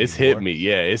hit me.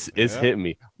 Yeah, it's hit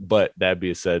me. But that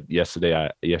being said, yesterday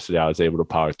I was able to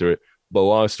power through it. But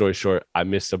long story short, I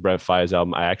missed the Brent Fires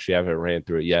album. I actually haven't ran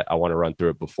through it yet. I want to run through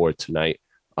it before tonight.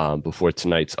 Before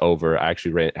tonight's over. I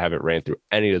actually haven't ran through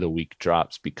any of the week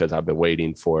drops because I've been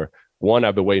waiting for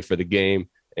the game.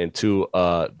 And two,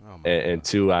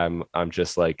 I'm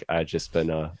just like I've just been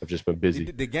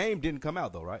busy. The game didn't come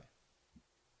out though, right?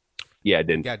 Yeah, it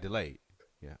didn't. It got delayed.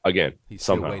 Yeah. Again, he's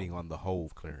somehow. still waiting on the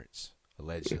Hove clearance,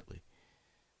 allegedly.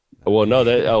 Well, no,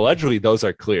 allegedly those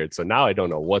are cleared. So now I don't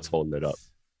know what's holding it up.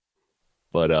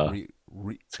 But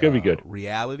it's gonna be good.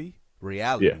 Reality,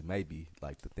 may be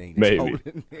like the thing that's Maybe.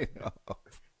 holding it up.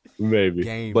 Maybe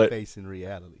Game but facing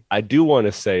reality. I do want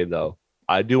to say though.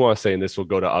 And this will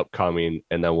go to upcoming,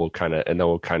 and then we'll kind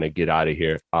of get out of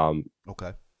here.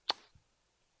 Okay.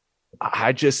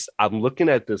 I'm looking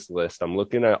at this list. I'm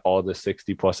looking at all the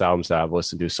 60 plus albums that I've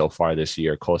listened to so far this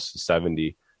year, close to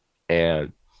 70.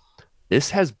 And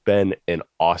this has been an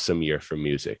awesome year for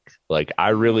music. Like I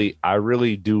really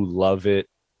do love it.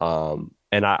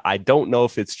 And I don't know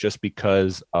if it's just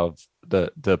because of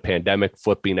the pandemic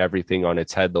flipping everything on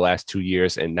its head the last 2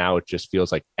 years. And now it just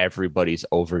feels like everybody's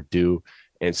overdue.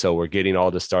 And so we're getting all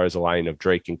the stars aligning of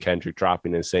Drake and Kendrick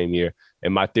dropping in the same year.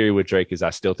 And my theory with Drake is I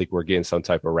still think we're getting some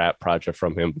type of rap project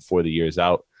from him before the year's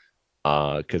out.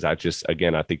 Because I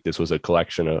think this was a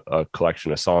collection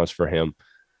of songs for him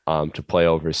to play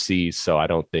overseas. So I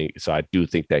do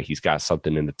think that he's got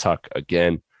something in the tuck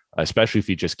again, especially if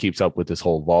he just keeps up with this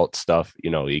whole vault stuff. You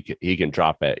know, he can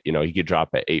drop at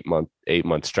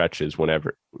 8-month stretches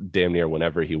damn near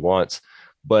whenever he wants.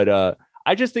 But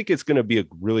I just think it's going to be a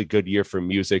really good year for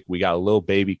music. We got a Lil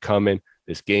Baby coming,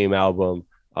 this Game album.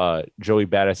 Joey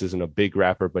Badass isn't a big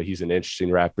rapper, but he's an interesting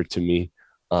rapper to me.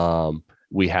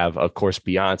 We have, of course,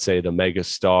 Beyonce, the mega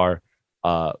star.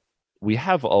 We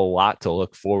have a lot to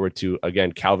look forward to.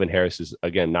 Again, Calvin Harris is,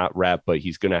 again, not rap, but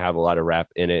he's going to have a lot of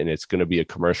rap in it, and it's going to be a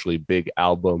commercially big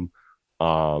album.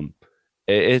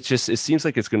 It seems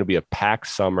like it's going to be a packed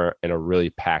summer and a really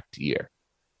packed year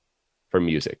for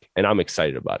music, and I'm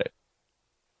excited about it.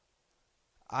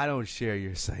 I don't share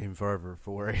your same fervor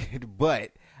for it,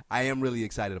 but I am really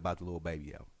excited about the Lil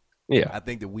Baby album. Yeah. I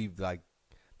think that we've, like,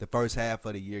 the first half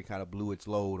of the year kind of blew its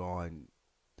load on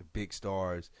the big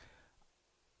stars.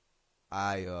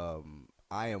 I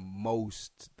am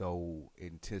most, though,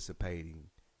 anticipating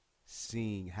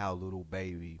seeing how Lil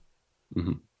Baby,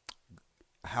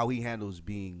 how he handles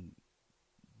being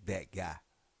that guy.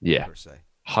 Yeah. Per se.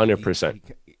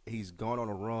 100%. He's gone on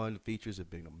a run. The features have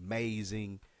been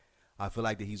amazing. I feel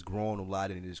like that he's grown a lot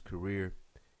in his career.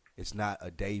 It's not a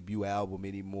debut album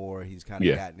anymore. He's kind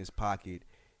of got in his pocket.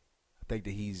 I think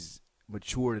that he's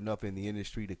matured enough in the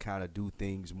industry to kind of do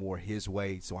things more his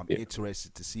way. So I'm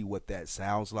interested to see what that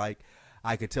sounds like.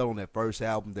 I could tell on that first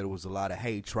album that it was a lot of,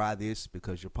 hey, try this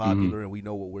because you're popular and we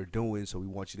know what we're doing, so we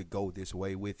want you to go this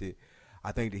way with it.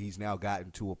 I think that he's now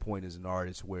gotten to a point as an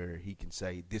artist where he can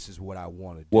say, this is what I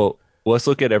want to do. Well, let's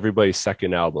look at everybody's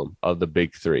second album of the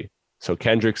big three. So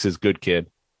Kendrick's is Good Kid.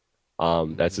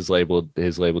 That's his label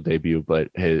debut, but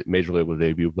his major label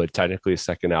debut, but technically his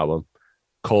second album.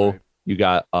 Cole, you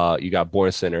got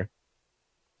Born Sinner.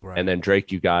 Right. And then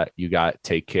Drake, you got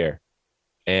Take Care.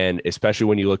 And especially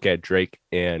when you look at Drake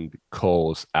and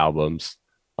Cole's albums,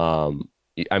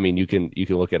 I mean, you can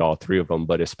look at all three of them,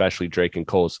 but especially Drake and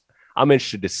Cole's. I'm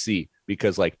interested to see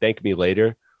because like Thank Me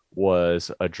Later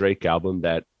was a Drake album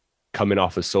that coming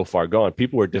off of So Far Gone,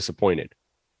 people were disappointed,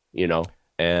 you know,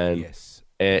 and Yes.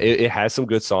 and it has some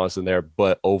good songs in there,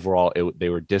 but overall they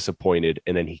were disappointed.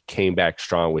 And then he came back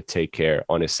strong with Take Care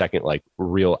on his second like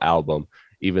real album,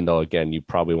 even though again you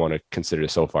probably want to consider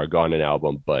So Far Gone an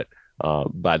album, but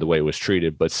by the way it was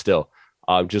treated, but still,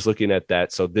 just looking at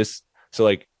that. So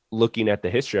like looking at the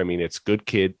history, I mean, it's Good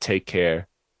Kid, Take Care,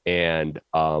 and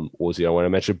what was the other one I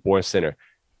mentioned? Born Sinner.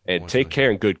 And Take Care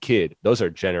and Good Kid, those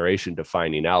are generation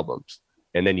defining albums.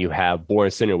 And then you have Born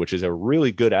Sinner, which is a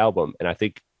really good album, and I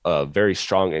think very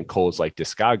strong in Cole's like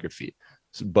discography,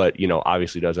 but you know,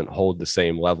 obviously doesn't hold the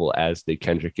same level as the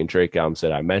Kendrick and Drake albums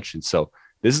that I mentioned. So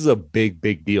this is a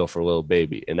big deal for Lil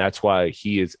Baby, and that's why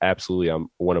he is absolutely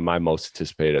one of my most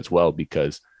anticipated as well,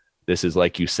 because this is,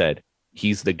 like you said,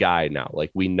 he's the guy now.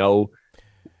 Like we know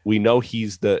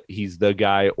he's the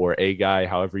guy or a guy,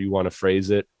 however you want to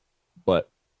phrase it, but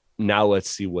now let's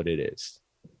see what it is.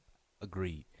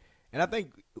 Agreed. And I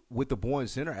think with the Born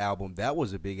Center album, that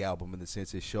was a big album in the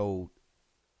sense it showed,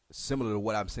 similar to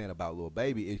what I'm saying about Lil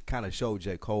Baby, it kind of showed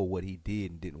J. Cole what he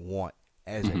did and didn't want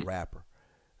as a rapper.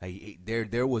 Like,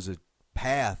 there was a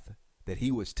path that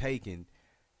he was taking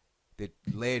that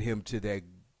led him to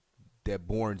that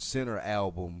Born Center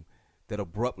album that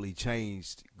abruptly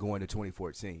changed going to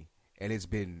 2014. And it's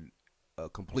been a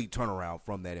complete turnaround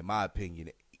from that, in my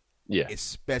opinion,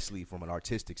 especially from an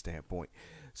artistic standpoint.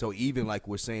 So even like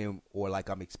we're saying, or like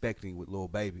I'm expecting with Lil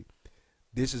Baby,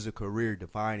 this is a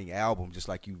career-defining album, just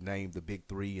like you named the big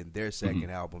three and their second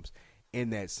albums, in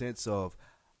that sense of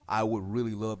I would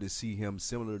really love to see him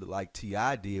similar to like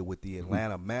T.I. did with the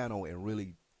Atlanta Mantle and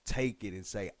really take it and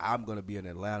say, I'm going to be an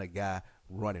Atlanta guy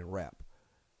running rap.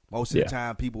 Most of the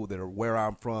time, people that are where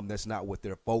I'm from, that's not what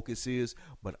their focus is,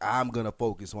 but I'm going to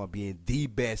focus on being the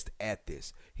best at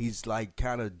this. He's like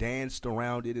kind of danced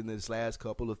around it in this last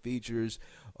couple of features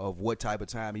of what type of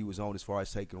time he was on as far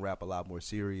as taking rap a lot more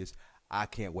serious. I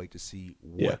can't wait to see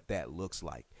what that looks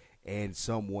like. And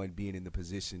someone being in the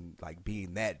position, like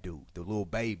being that dude, the Lil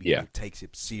Baby that takes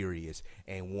it serious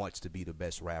and wants to be the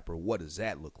best rapper. What does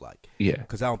that look like? Yeah.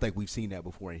 Because I don't think we've seen that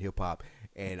before in hip-hop,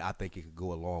 and I think it could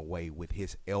go a long way with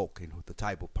his ilk and with the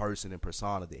type of person and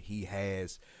persona that he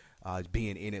has,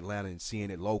 being in Atlanta and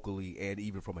seeing it locally and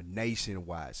even from a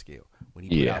nationwide scale. When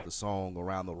he put out the song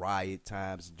around the riot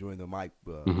times during the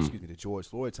the George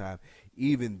Floyd time,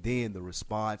 even then the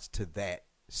response to that,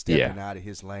 stepping out of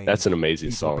his lane. That's an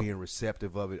amazing song. Being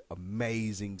receptive of it.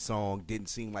 Amazing song. Didn't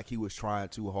seem like he was trying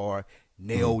too hard.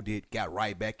 Nailed it. Got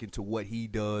right back into what he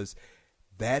does.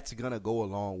 That's going to go a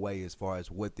long way as far as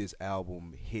what this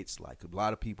album hits like. A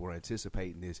lot of people are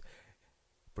anticipating this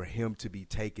for him to be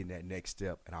taking that next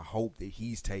step, and I hope that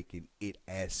he's taking it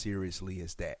as seriously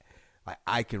as that. Like,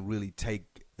 I can really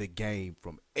take the game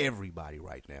from everybody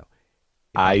right now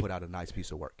if I put out a nice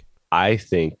piece of work. I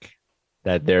think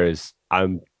that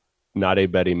I'm not a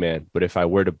betting man, but if I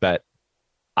were to bet,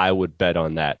 I would bet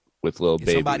on that with Lil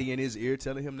Baby. Is somebody in his ear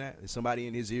telling him that? Is somebody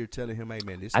in his ear telling him, "Hey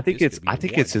man, this"? I think it's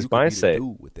his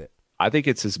mindset. I think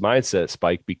it's his mindset,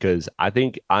 Spike, because I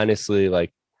think honestly,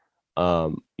 like,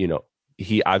 you know,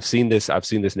 I've seen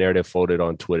this narrative floated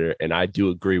on Twitter, and I do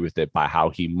agree with it by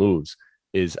how he moves.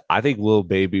 I think Lil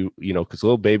Baby, you know, because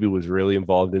Lil Baby was really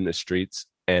involved in the streets,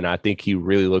 and I think he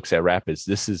really looks at rap as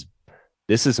this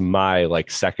is my like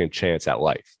second chance at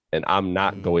life, and I'm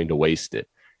not going to waste it.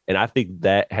 And I think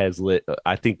that has lit.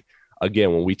 I think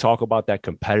again, when we talk about that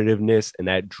competitiveness and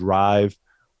that drive,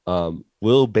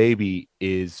 Lil Baby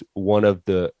is one of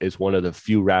the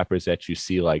few rappers that you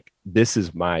see like this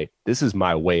is my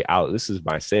way out. This is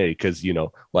my sanity, because you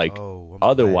know, like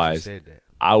otherwise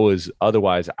I was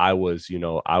you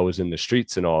know, I was in the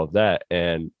streets and all of that,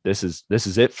 and this is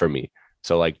it for me.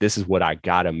 So like, this is what I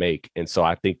gotta make. And so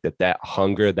I think that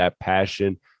hunger, that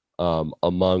passion,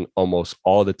 among almost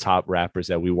all the top rappers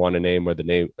that we want to name, or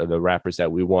the rappers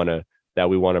that we want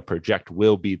to project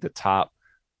will be the top.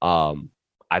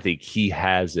 I think he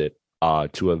has it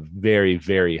to a very,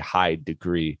 very high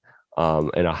degree,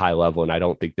 and a high level. And I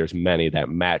don't think there's many that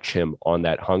match him on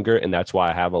that hunger. And that's why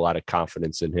I have a lot of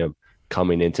confidence in him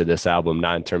coming into this album,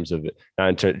 not in terms of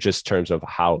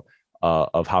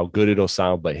how good it'll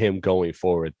sound, but him going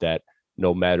forward, that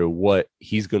no matter what,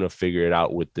 he's going to figure it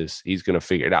out with this. He's going to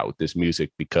figure it out with this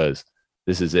music, because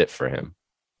this is it for him.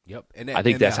 Yep. I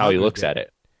think that's how he looks at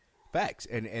it. Facts.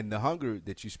 And the hunger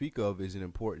that you speak of is an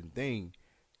important thing.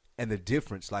 And the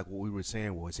difference, like what we were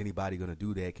saying, is anybody going to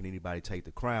do that? Can anybody take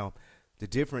the crown? The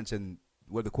difference in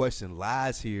where the question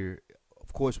lies here,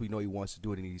 of course, we know he wants to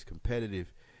do it and he's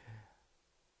competitive.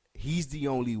 He's the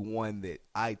only one that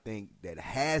I think that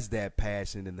has that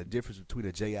passion, and the difference between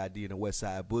a JID and a West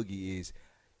Side Boogie is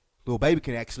Lil Baby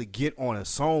can actually get on a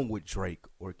song with Drake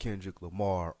or Kendrick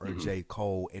Lamar or J.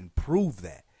 Cole and prove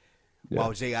that. Yeah.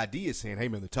 While JID is saying, hey,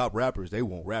 man, the top rappers, they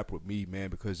won't rap with me, man,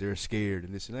 because they're scared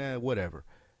and this and that, whatever.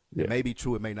 Yeah. It may be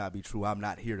true. It may not be true. I'm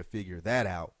not here to figure that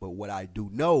out. But what I do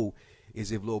know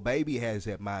is if Lil Baby has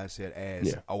that mindset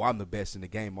as, oh, I'm the best in the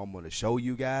game, I'm going to show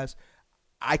you guys,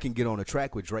 I can get on a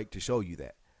track with Drake to show you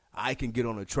that. I can get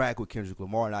on a track with Kendrick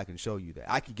Lamar and I can show you that.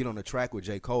 I can get on a track with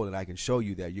J. Cole and I can show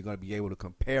you that. You're going to be able to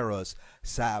compare us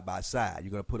side by side.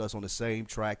 You're going to put us on the same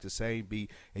track, the same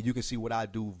beat, and you can see what I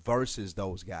do versus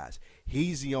those guys.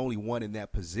 He's the only one in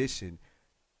that position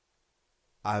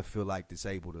I feel like that's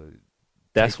able to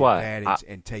take advantage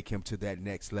and take him to that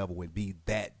next level and be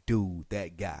that dude,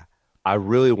 that guy. I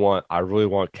really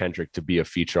want Kendrick to be a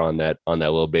feature on that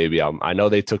Lil Baby album. I know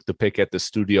they took the pick at the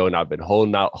studio, and I've been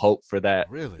holding out hope for that.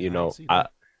 Really, you know,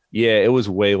 it was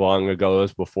way long ago. It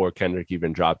was before Kendrick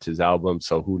even dropped his album,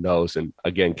 so who knows? And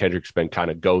again, Kendrick's been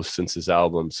kind of ghost since his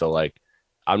album, so like,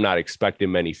 I'm not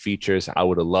expecting many features. I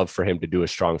would have loved for him to do a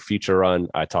strong feature run.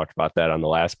 I talked about that on the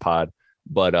last pod,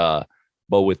 but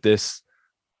with this,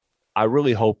 I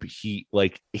really hope he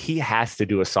has to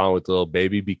do a song with Lil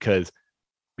Baby because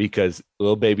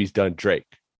Lil Baby's done Drake,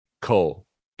 Cole,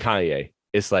 Kanye.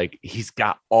 It's like he's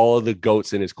got all of the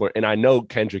GOATs in his corner. And I know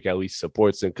Kendrick at least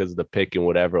supports him because of the pick and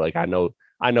whatever. Like I know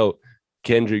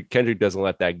Kendrick doesn't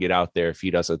let that get out there if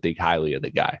he doesn't think highly of the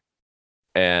guy.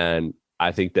 And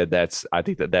I think that's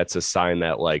a sign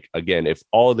that, like, again, if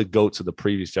all the GOATs of the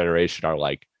previous generation are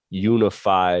like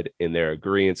unified in their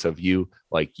agreements of you,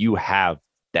 like you have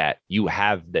the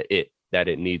it that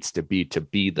it needs to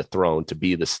be the throne, to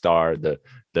be the star, the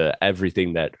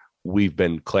everything that we've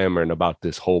been clamoring about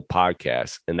this whole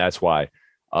podcast. And that's why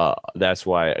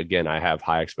again, I have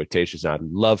high expectations. I'd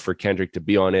love for Kendrick to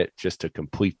be on it just to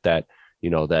complete that,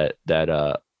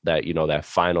 that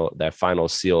final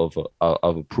seal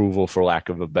of approval, for lack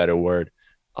of a better word.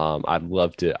 I'd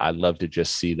love to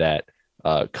just see that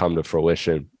come to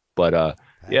fruition. But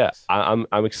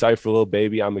I'm excited for Lil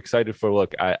Baby. I'm excited for,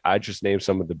 look, I just named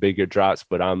some of the bigger drops,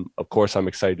 but I'm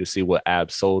excited to see what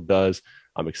Ab Soul does.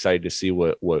 I'm excited to see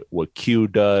what Q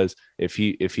does if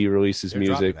he releases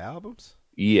music. Albums?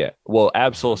 Yeah. Well,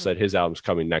 Ab Soul said his album's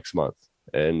coming next month,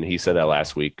 and he said that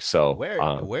last week. So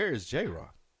where is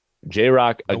J-Rock?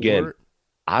 J-Rock, again,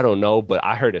 I don't know, but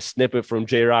I heard a snippet from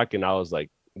J-Rock, and I was like,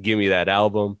 give me that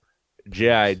album.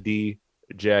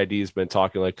 JID has been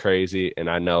talking like crazy, and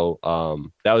I know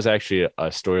that was actually a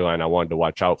storyline I wanted to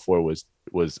watch out for was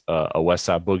a West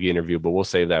Side Boogie interview, but we'll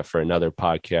save that for another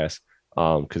podcast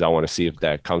because I want to see if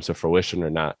that comes to fruition or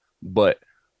not. But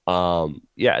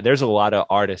there's a lot of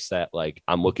artists that like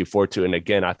I'm looking forward to, and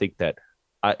again, I think that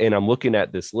I'm looking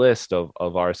at this list of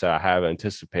artists that I have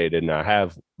anticipated, and I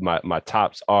have my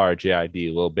tops are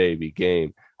JID, Lil Baby,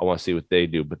 Game. I want to see what they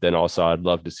do, but then also I'd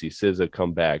love to see SZA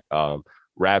come back.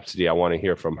 Rhapsody, I want to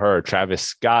hear from her. Travis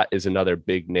Scott is another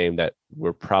big name that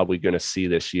we're probably going to see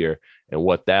this year, and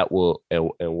what that will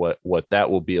what that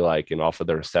will be like, and off of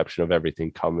the reception of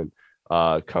everything coming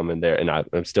there. And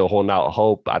I'm still holding out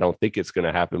hope. I don't think it's going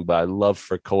to happen, but I'd love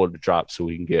for Cole to drop so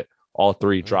we can get all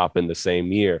three drop in the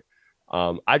same year.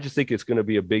 I just think it's going to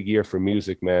be a big year for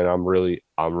music, man. I'm really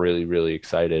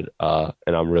excited, and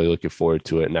I'm really looking forward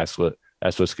to it. And that's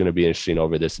what's going to be interesting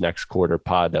over this next quarter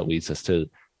pod that leads us to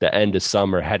the end of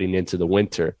summer, heading into the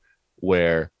winter,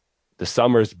 where the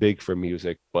summer is big for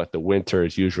music, but the winter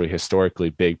is usually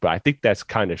historically big. But I think that's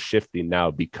kind of shifting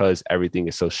now because everything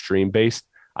is so stream based.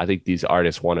 I think these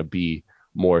artists want to be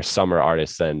more summer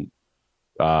artists than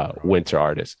winter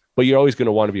artists. But you're always going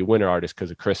to want to be winter artists because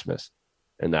of Christmas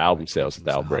and the album sales that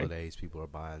that'll bring. Holidays, people are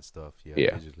buying stuff.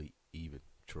 Yeah. Usually even.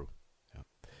 True. Yeah.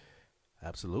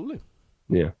 Absolutely.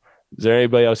 Yeah. Is there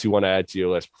anybody else you want to add to your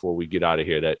list before we get out of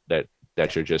here that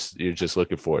you're just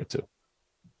looking forward to?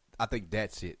 I think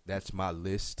that's it. That's my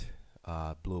list.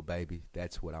 Blue Baby.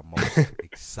 That's what I'm most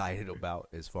excited about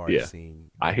as far as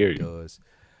seeing what I hear it you. does.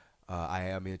 I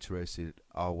am interested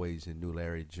always in New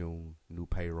Larry June, New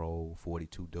Payroll,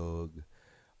 42 Doug,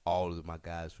 all of my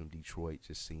guys from Detroit,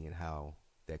 just seeing how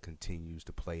that continues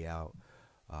to play out.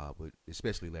 But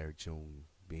especially Larry June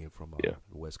being from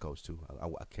the West Coast too.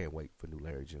 I can't wait for New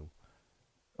Larry June.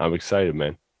 I'm excited,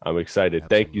 man. I'm excited.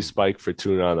 Absolutely. Thank you, Spike, for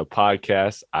tuning on the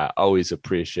podcast. I always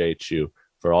appreciate you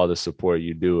for all the support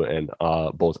you do, and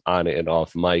both on it and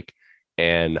off mic.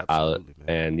 And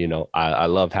I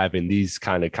love having these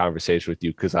kind of conversations with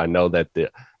you because I know that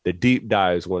the deep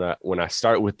dives, when I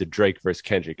start with the Drake versus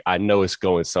Kendrick, I know it's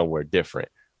going somewhere different.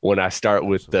 When I start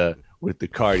with the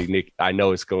Cardi Nick, I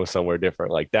know it's going somewhere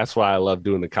different. Like, that's why I love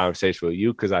doing the conversation with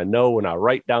you, because I know when I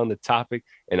write down the topic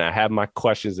and I have my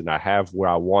questions and I have where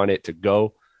I want it to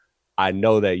go, I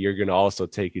know that you're going to also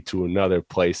take it to another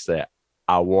place that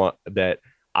I want, that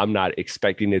I'm not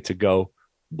expecting it to go,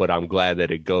 but I'm glad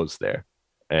that it goes there.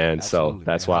 And Absolutely, so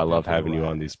that's man. why I I've been love for the having you ride.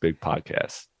 on these big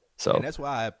podcasts. So, And that's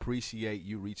why I appreciate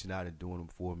you reaching out and doing them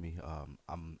for me.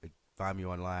 Find me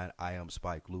online. I am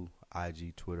Spike Lou,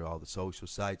 IG, Twitter, all the social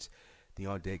sites. The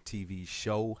On Deck TV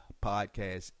show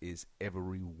podcast is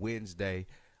every Wednesday.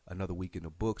 Another week in the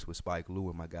books with Spike Lou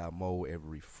and my guy Mo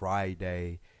every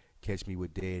Friday. Catch me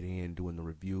with Dead End doing the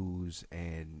reviews,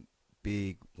 and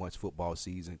big once football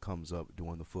season comes up,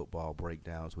 doing the football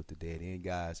breakdowns with the Dead End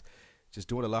guys. Just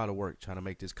doing a lot of work trying to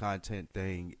make this content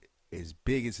thing as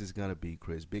big as it's gonna be,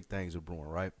 Chris. Big things are brewing,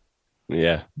 right?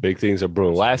 yeah, big things are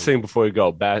brewing. Absolutely. Last thing before we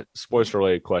go, sports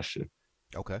related question.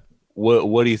 Okay.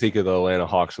 What do you think of the Atlanta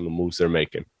Hawks and the moves they're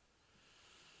making?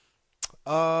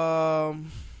 I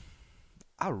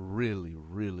really,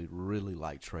 really, really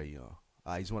like Trey Young.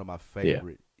 He's one of my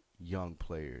favorite young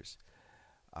players.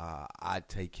 I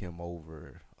take him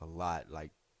over a lot.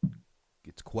 Like,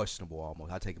 it's questionable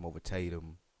almost. I take him over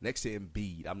Tatum. Next to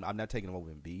Embiid. I'm not taking him over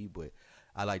Embiid, but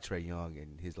I like Trey Young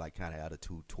and his like kind of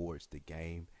attitude towards the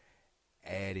game.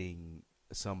 Adding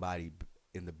somebody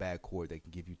in the backcourt that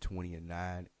can give you 20 and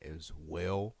 9 as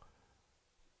well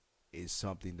is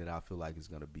something that I feel like is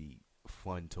going to be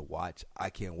fun to watch. I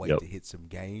can't wait to hit some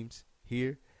games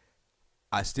here.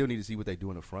 I still need to see what they do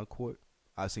in the front court.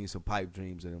 I've seen some pipe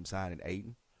dreams of them signing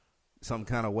Ayton some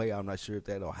kind of way. I'm not sure if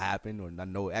that'll happen, or I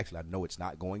know it's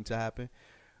not going to happen.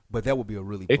 But that would be a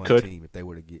really fun team if they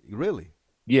were to get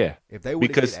if they were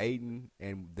to get Ayton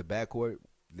and the backcourt.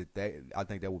 I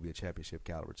think that would be a championship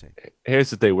caliber team. Here's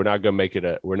the thing: we're not gonna make it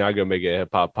a hip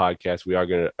hop podcast. We are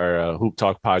gonna, or a hoop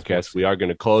talk podcast. We are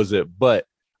gonna close it, but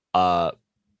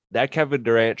that Kevin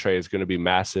Durant trade is gonna be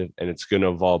massive, and it's gonna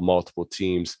involve multiple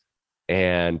teams.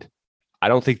 And I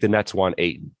don't think the Nets want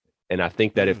Ayton, and I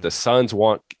think that if the Suns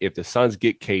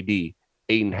get KD,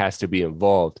 Ayton has to be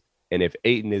involved, and if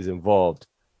Ayton is involved,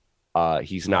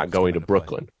 he's not going to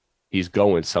Brooklyn. He's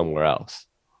going somewhere else.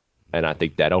 And I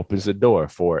think that opens the door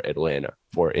for Atlanta,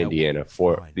 for Indiana,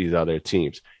 for these other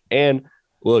teams. And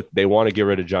look, they want to get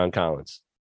rid of John Collins.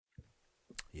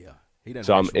 Yeah, he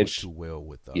doesn't work too well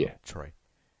with Trey.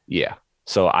 Yeah,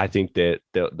 so I think that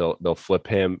they'll flip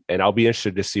him, and I'll be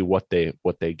interested to see what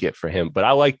they get for him. But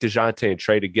I like DeJounte and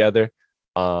Trey together.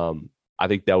 I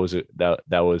think that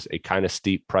was a kind of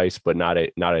steep price, but not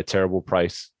a terrible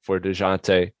price for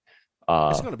DeJounte.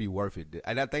 It's going to be worth it,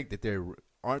 and I think that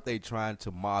aren't they trying to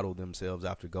model themselves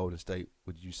after Golden State,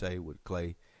 would you say, with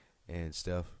Clay and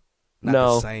Steph? Not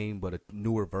the same, but a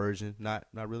newer version. Not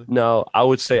really? No, I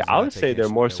would say they're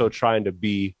more so trying to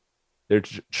be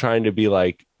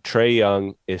like Trae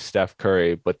Young is Steph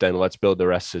Curry, but then let's build the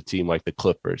rest of the team like the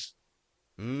Clippers.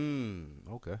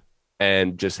 Okay.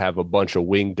 And just have a bunch of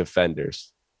wing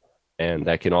defenders, and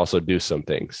that can also do some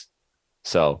things.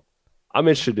 So I'm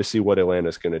interested to see what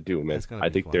Atlanta's going to do, man. I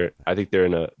think they're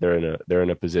in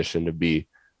a position to be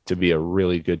a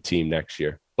really good team next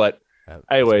year. But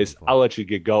anyways, I'll let you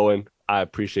get going. I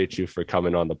appreciate you for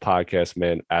coming on the podcast,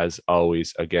 man. As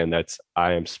always, again,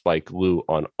 I am Spike Lou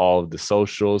on all of the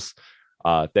socials.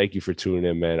 Thank you for tuning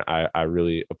in, man. I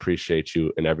really appreciate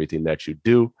you and everything that you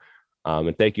do.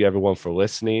 And thank you everyone for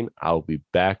listening. I'll be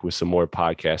back with some more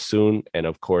podcasts soon. And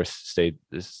of course, stay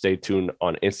tuned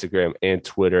on Instagram and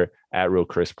Twitter at Real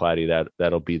Chris Platty.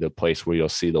 That'll be the place where you'll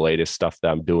see the latest stuff that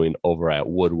I'm doing over at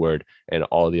Woodward and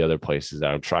all the other places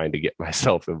that I'm trying to get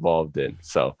myself involved in.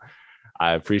 So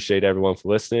I appreciate everyone for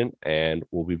listening, and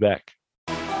we'll be back.